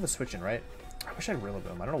 I don't have a switch in, right? I wish I had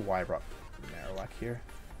Rillaboom. I don't know why I brought Marowak here.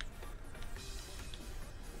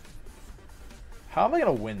 How am I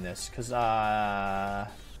gonna win this? Because yeah,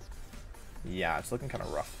 it's looking kind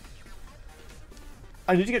of rough.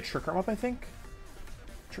 I need to get Trick Room up, I think.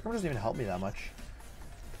 Trick Room doesn't even help me that much.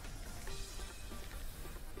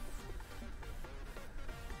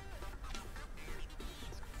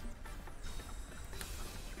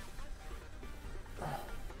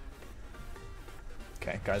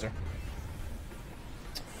 Okay, Geyser.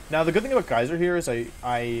 Now, the good thing about Geyser here is well,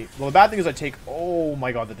 the bad thing is I take... Oh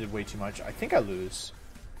my god, that did way too much. I think I lose.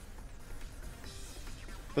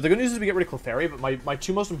 But the good news is we get rid of Clefairy, but my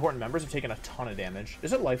 2 most important members have taken a ton of damage.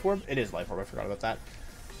 Is it Life Orb? It is Life Orb, I forgot about that.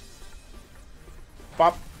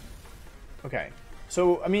 Bop. Okay.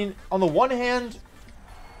 So, I mean, on the one hand,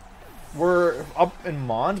 we're up in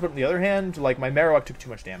Mons, but on the other hand, like, my Marowak took too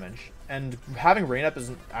much damage. And having Rain Up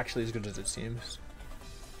isn't actually as good as it seems.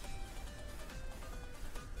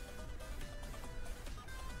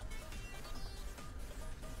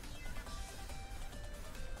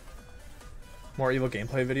 More evil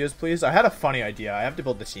gameplay videos, please. I had a funny idea. I have to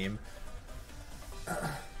build the team.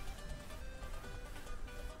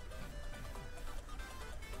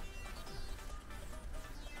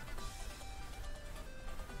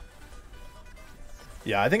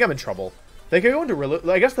 Yeah, I think I'm in trouble. They could go into Rillaboom.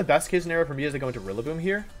 I guess the best case scenario for me is they go into Rillaboom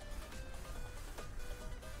here.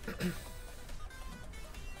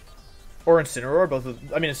 Or Incineroar, both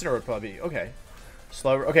of... I mean, Incineroar would probably be... Okay.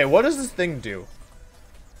 Slower. Okay, what does this thing do?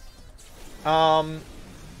 I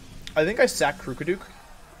think I sack Krookoduk.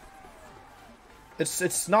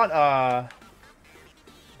 It's not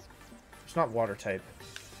water type.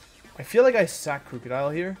 I feel like I sack Crocodile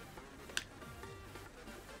here.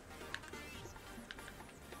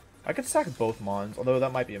 I could sack both Mons, although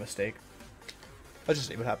that might be a mistake. Let's just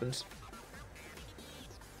see what happens.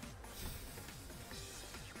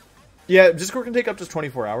 Yeah, Discord can take up to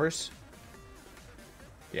 24 hours.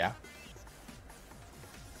 Yeah.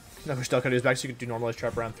 No, we're still gonna do is back so you can do normalized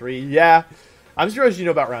trap round 3. Yeah. I'm surprised you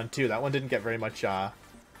know about round 2. That one didn't get very much, yeah.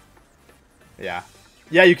 Yeah,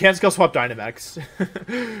 you can't skill swap Dynamax.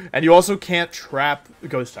 And you also can't trap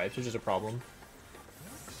Ghost types, which is a problem.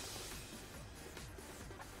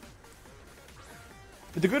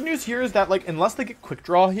 But the good news here is that, like, unless they get Quick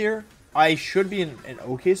Draw here, I should be in an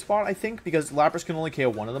okay spot, I think, because Lapras can only KO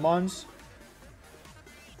one of the Mons.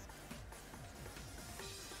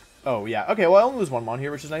 Oh, yeah. Okay, well, I only lose one Mon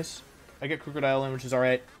here, which is nice. I get Crocodile in, which is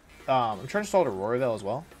alright. I'm trying to stall a Roravale as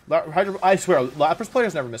well. I swear, Lapras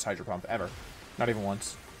players never miss Hydro Pump, ever. Not even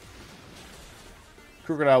once.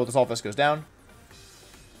 Crocodile with Assault Vest goes down.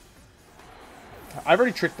 I've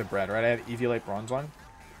already tricked the bread, right? I have Eviolite Bronzong.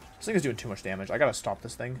 This thing is doing too much damage. I gotta stop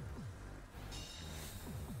this thing.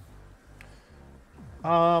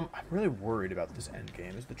 I'm really worried about this end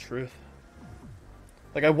game, is the truth.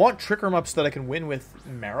 Like, I want Trick Room up so that I can win with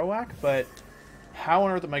Marowak, but how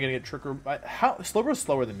on earth am I gonna get Trick Room? Slowbro's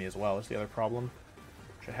slower than me as well, is the other problem,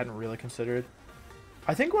 which I hadn't really considered.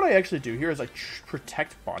 I think what I actually do here is, like,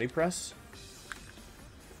 protect Body Press.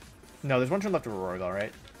 No, there's one turn left of Roravale,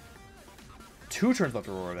 right? 2 turns left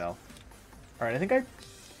of Roravale. Alright, I think I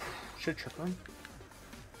should Trick Room.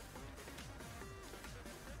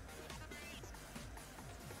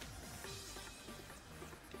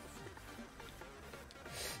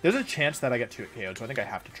 There's a chance that I get 2 KO'd, so I think I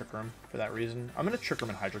have to Trick Room for that reason. I'm going to Trick Room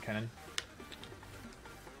and Hydro Cannon.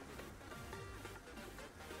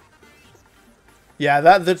 Yeah,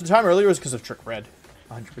 the time earlier was because of Trick Red.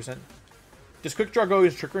 100%. Does Quick Draw go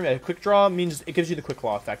as Trick Room? Yeah, Quick Draw means it gives you the Quick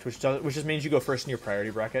Claw effect, which just means you go first in your priority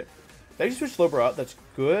bracket. Did I just switch Slowbro out? That's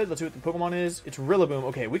good. Let's see what the Pokemon is. It's Rillaboom.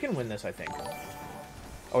 Okay, we can win this, I think.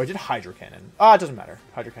 Oh, I did Hydro Cannon. Ah, it doesn't matter.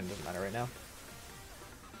 Hydro Cannon doesn't matter right now.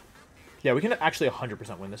 Yeah, we can actually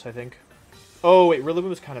 100% win this, I think. Oh, wait,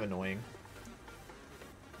 Rillaboom is kind of annoying.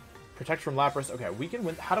 Protect from Lapras. Okay, we can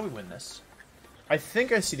win. How do we win this? I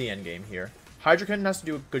think I see the end game here. Hydro Cannon has to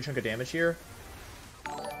do a good chunk of damage here.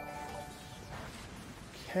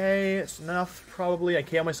 Okay, it's enough, probably. I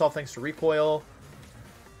KO myself thanks to Recoil.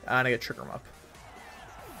 And I get Trick Room up.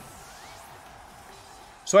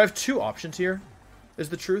 So I have 2 options here, is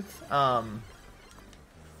the truth.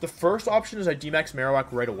 The first option is I D-Max Marowak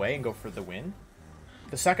right away and go for the win.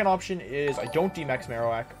 The second option is I don't D-Max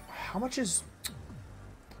Marowak. How much is...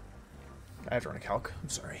 I have to run a calc. I'm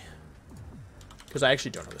sorry. Because I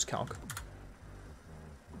actually don't know this calc.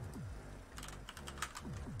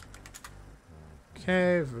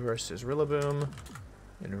 Okay, versus Rillaboom.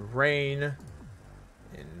 In Rain.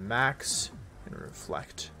 In Max. In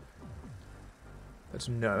Reflect. That's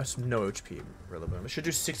no HP, Rillaboom. It should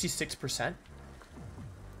do 66%.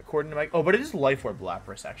 According to my... Oh, but it is Life Orb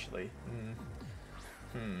Lapras, actually.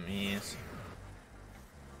 Yes.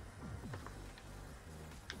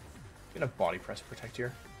 I'm gonna Body Press Protect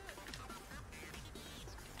here.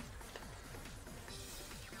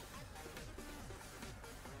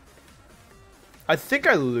 I think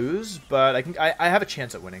I lose, but I have a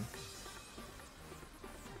chance at winning.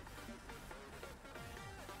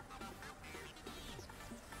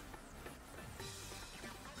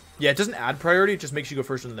 Yeah, it doesn't add priority, it just makes you go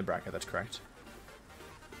first in the bracket, that's correct.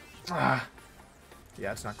 Ah.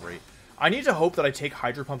 Yeah, it's not great. I need to hope that I take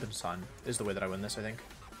Hydro Pump and Sun, is the way that I win this, I think.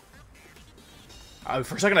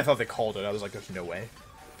 For a second I thought they called it, I was like, there's no way.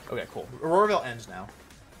 Okay, cool. Auroravale ends now.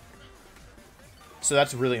 So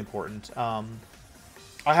that's really important.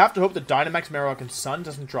 I have to hope that Dynamax, Marowak, and Sun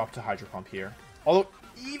doesn't drop to Hydro Pump here. Although,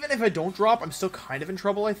 even if I don't drop, I'm still kind of in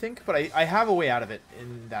trouble, I think. But I have a way out of it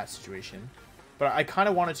in that situation. But I kind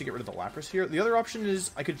of wanted to get rid of the Lapras here. The other option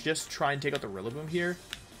is I could just try and take out the Rillaboom here.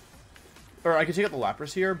 Or I could take out the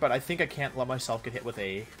Lapras here, but I think I can't let myself get hit with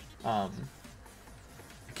a... I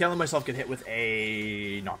can't let myself get hit with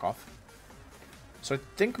a knockoff. So I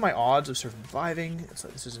think my odds of surviving... It's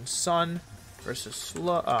like this is in Sun versus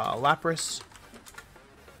Lapras.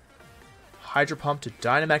 Hydro Pump to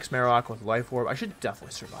Dynamax Marowak with Life Orb. I should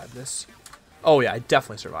definitely survive this. Oh yeah, I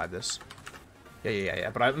definitely survive this. Yeah.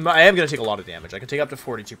 But I am going to take a lot of damage. I can take up to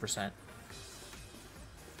 42%.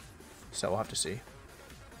 So we'll have to see.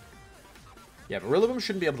 Yeah, but Rillaboom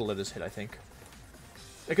shouldn't be able to live this hit, I think.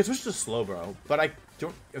 It could switch to slow, bro, but I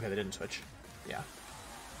don't... Okay, they didn't switch. Yeah.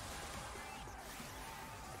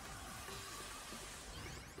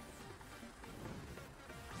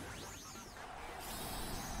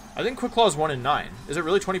 I think Quick Claw is 1 in 9. Is it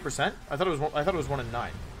really 20%? I thought it was 1 in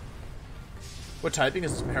 9. What typing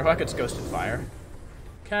is this Marowak? It's Ghost and Fire.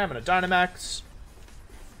 Okay, I'm gonna Dynamax.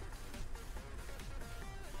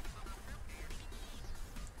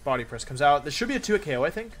 Body Press comes out. This should be a 2-hit KO, I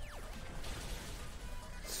think.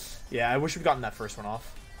 Yeah, I wish we'd gotten that first one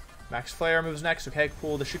off. Max Flare moves next. Okay,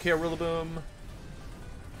 cool. The should KO Rillaboom.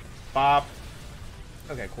 Bop.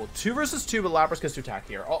 Okay, cool. 2 versus 2, but Lapras gets to attack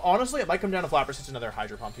here. Honestly, it might come down if Lapras hits another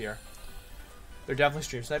Hydro Pump here. They're definitely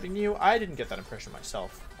stream sniping you. I didn't get that impression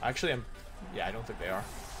myself. Actually, yeah, I don't think they are.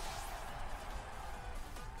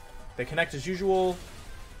 They connect as usual.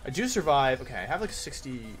 I do survive. Okay, I have like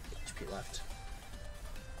 60 HP left.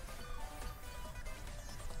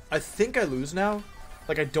 I think I lose now.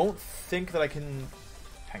 Like, I don't think that I can...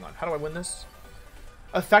 Hang on, how do I win this?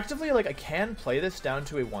 Effectively, like, I can play this down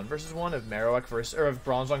to a 1 versus 1 of Marowak versus... Or of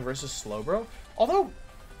Bronzong versus Slowbro. Although,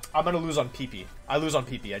 I'm gonna lose on PP. I lose on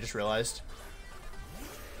PP, I just realized.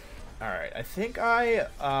 Alright, I think I...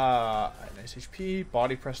 nice HP,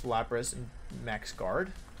 Body Press Lapras, and Max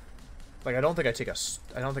Guard. Like, I don't think I take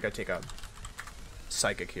a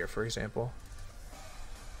Psychic here, for example.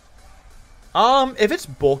 If it's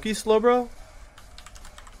bulky Slowbro...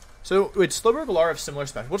 So, wait, Slowbro Galar have similar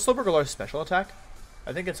special... What's Slowbro Galar's special attack?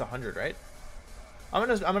 I think it's 100, right? I'm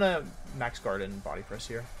gonna Max Guard and Body Press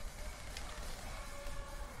here.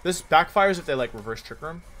 This backfires if they, like, reverse Trick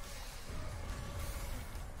Room.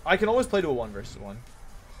 I can always play to a 1 versus 1.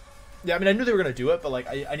 Yeah, I mean, I knew they were gonna do it, but, like,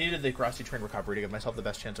 I needed the Grassy Train recovery to give myself the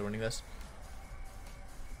best chance of winning this.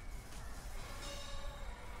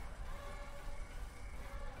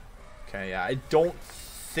 Okay, yeah, I don't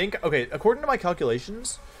think... Okay, according to my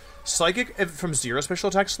calculations, Psychic from 0 special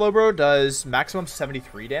attack Slowbro does maximum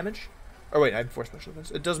 73 damage. Or wait, I have 4 special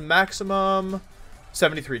defense. It does maximum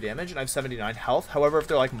 73 damage, and I have 79 health. However, if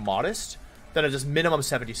they're, like, modest, then it does minimum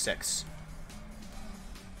 76.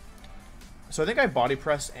 So I think I Body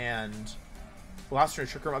Press and Last Turn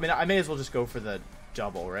Trick Room. I mean, I may as well just go for the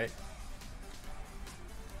double, right?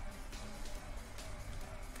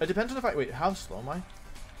 It depends on if I... Wait, how slow am I?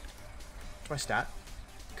 What's my stat?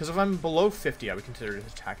 Because if I'm below 50, I would consider it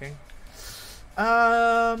attacking.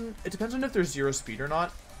 It depends on if there's 0 speed or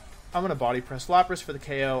not. I'm going to Body Press Lapras for the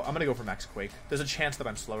KO. I'm going to go for Max Quake. There's a chance that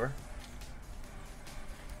I'm slower.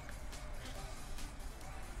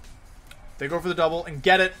 They go for the double and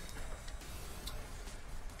get it.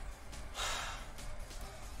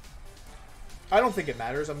 I don't think it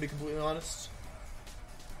matters, I'm going to be completely honest.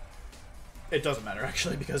 It doesn't matter,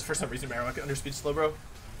 actually, because for some reason Marowak underspeed Slowbro.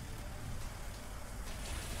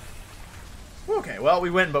 Okay, well, we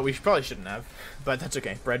win, but we probably shouldn't have. But that's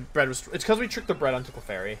okay. Bread was... It's because we tricked the bread onto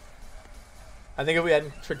Clefairy. I think if we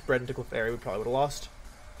hadn't tricked bread into Clefairy, we probably would have lost.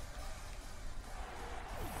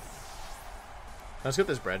 Let's get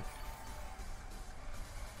this bread.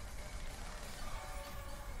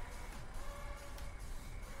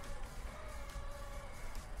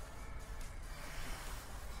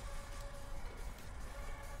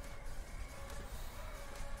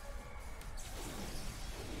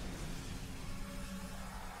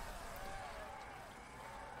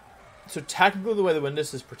 So technically, the way they win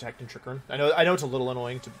this is protect and Trick Room. I know it's a little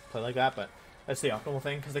annoying to play like that, but that's the optimal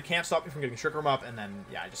thing because they can't stop me from getting Trick Room up, and then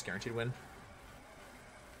yeah, I just guaranteed win.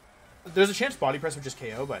 There's a chance Body Press would just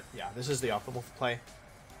KO, but yeah, this is the optimal play,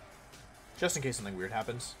 just in case something weird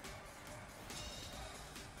happens.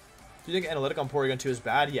 Do you think Analytic on Porygon 2 is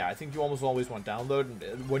bad? Yeah, I think you almost always want Download,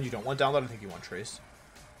 and when you don't want Download, I think you want Trace.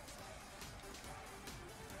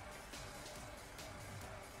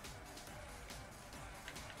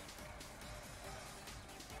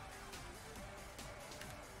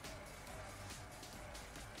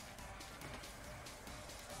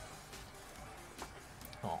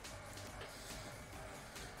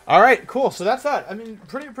 All right, cool. So that's that. I mean,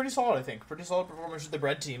 pretty solid, I think. Pretty solid performance with the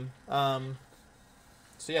bread team. So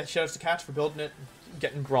yeah, shoutouts to Catch for building it,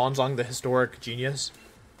 getting Bronzong, the historic genius.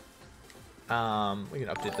 We can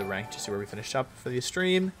update the rank to see where we finished up for the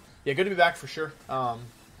stream. Yeah, good to be back for sure. I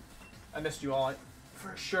missed you all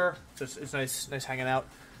for sure. So it's nice hanging out.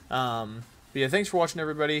 But yeah, thanks for watching,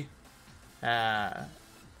 everybody.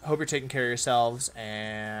 Hope you're taking care of yourselves,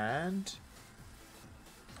 and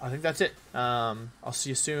I think that's it. I'll see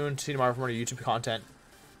you soon. See you tomorrow for more YouTube content.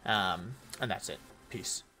 And that's it.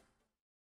 Peace.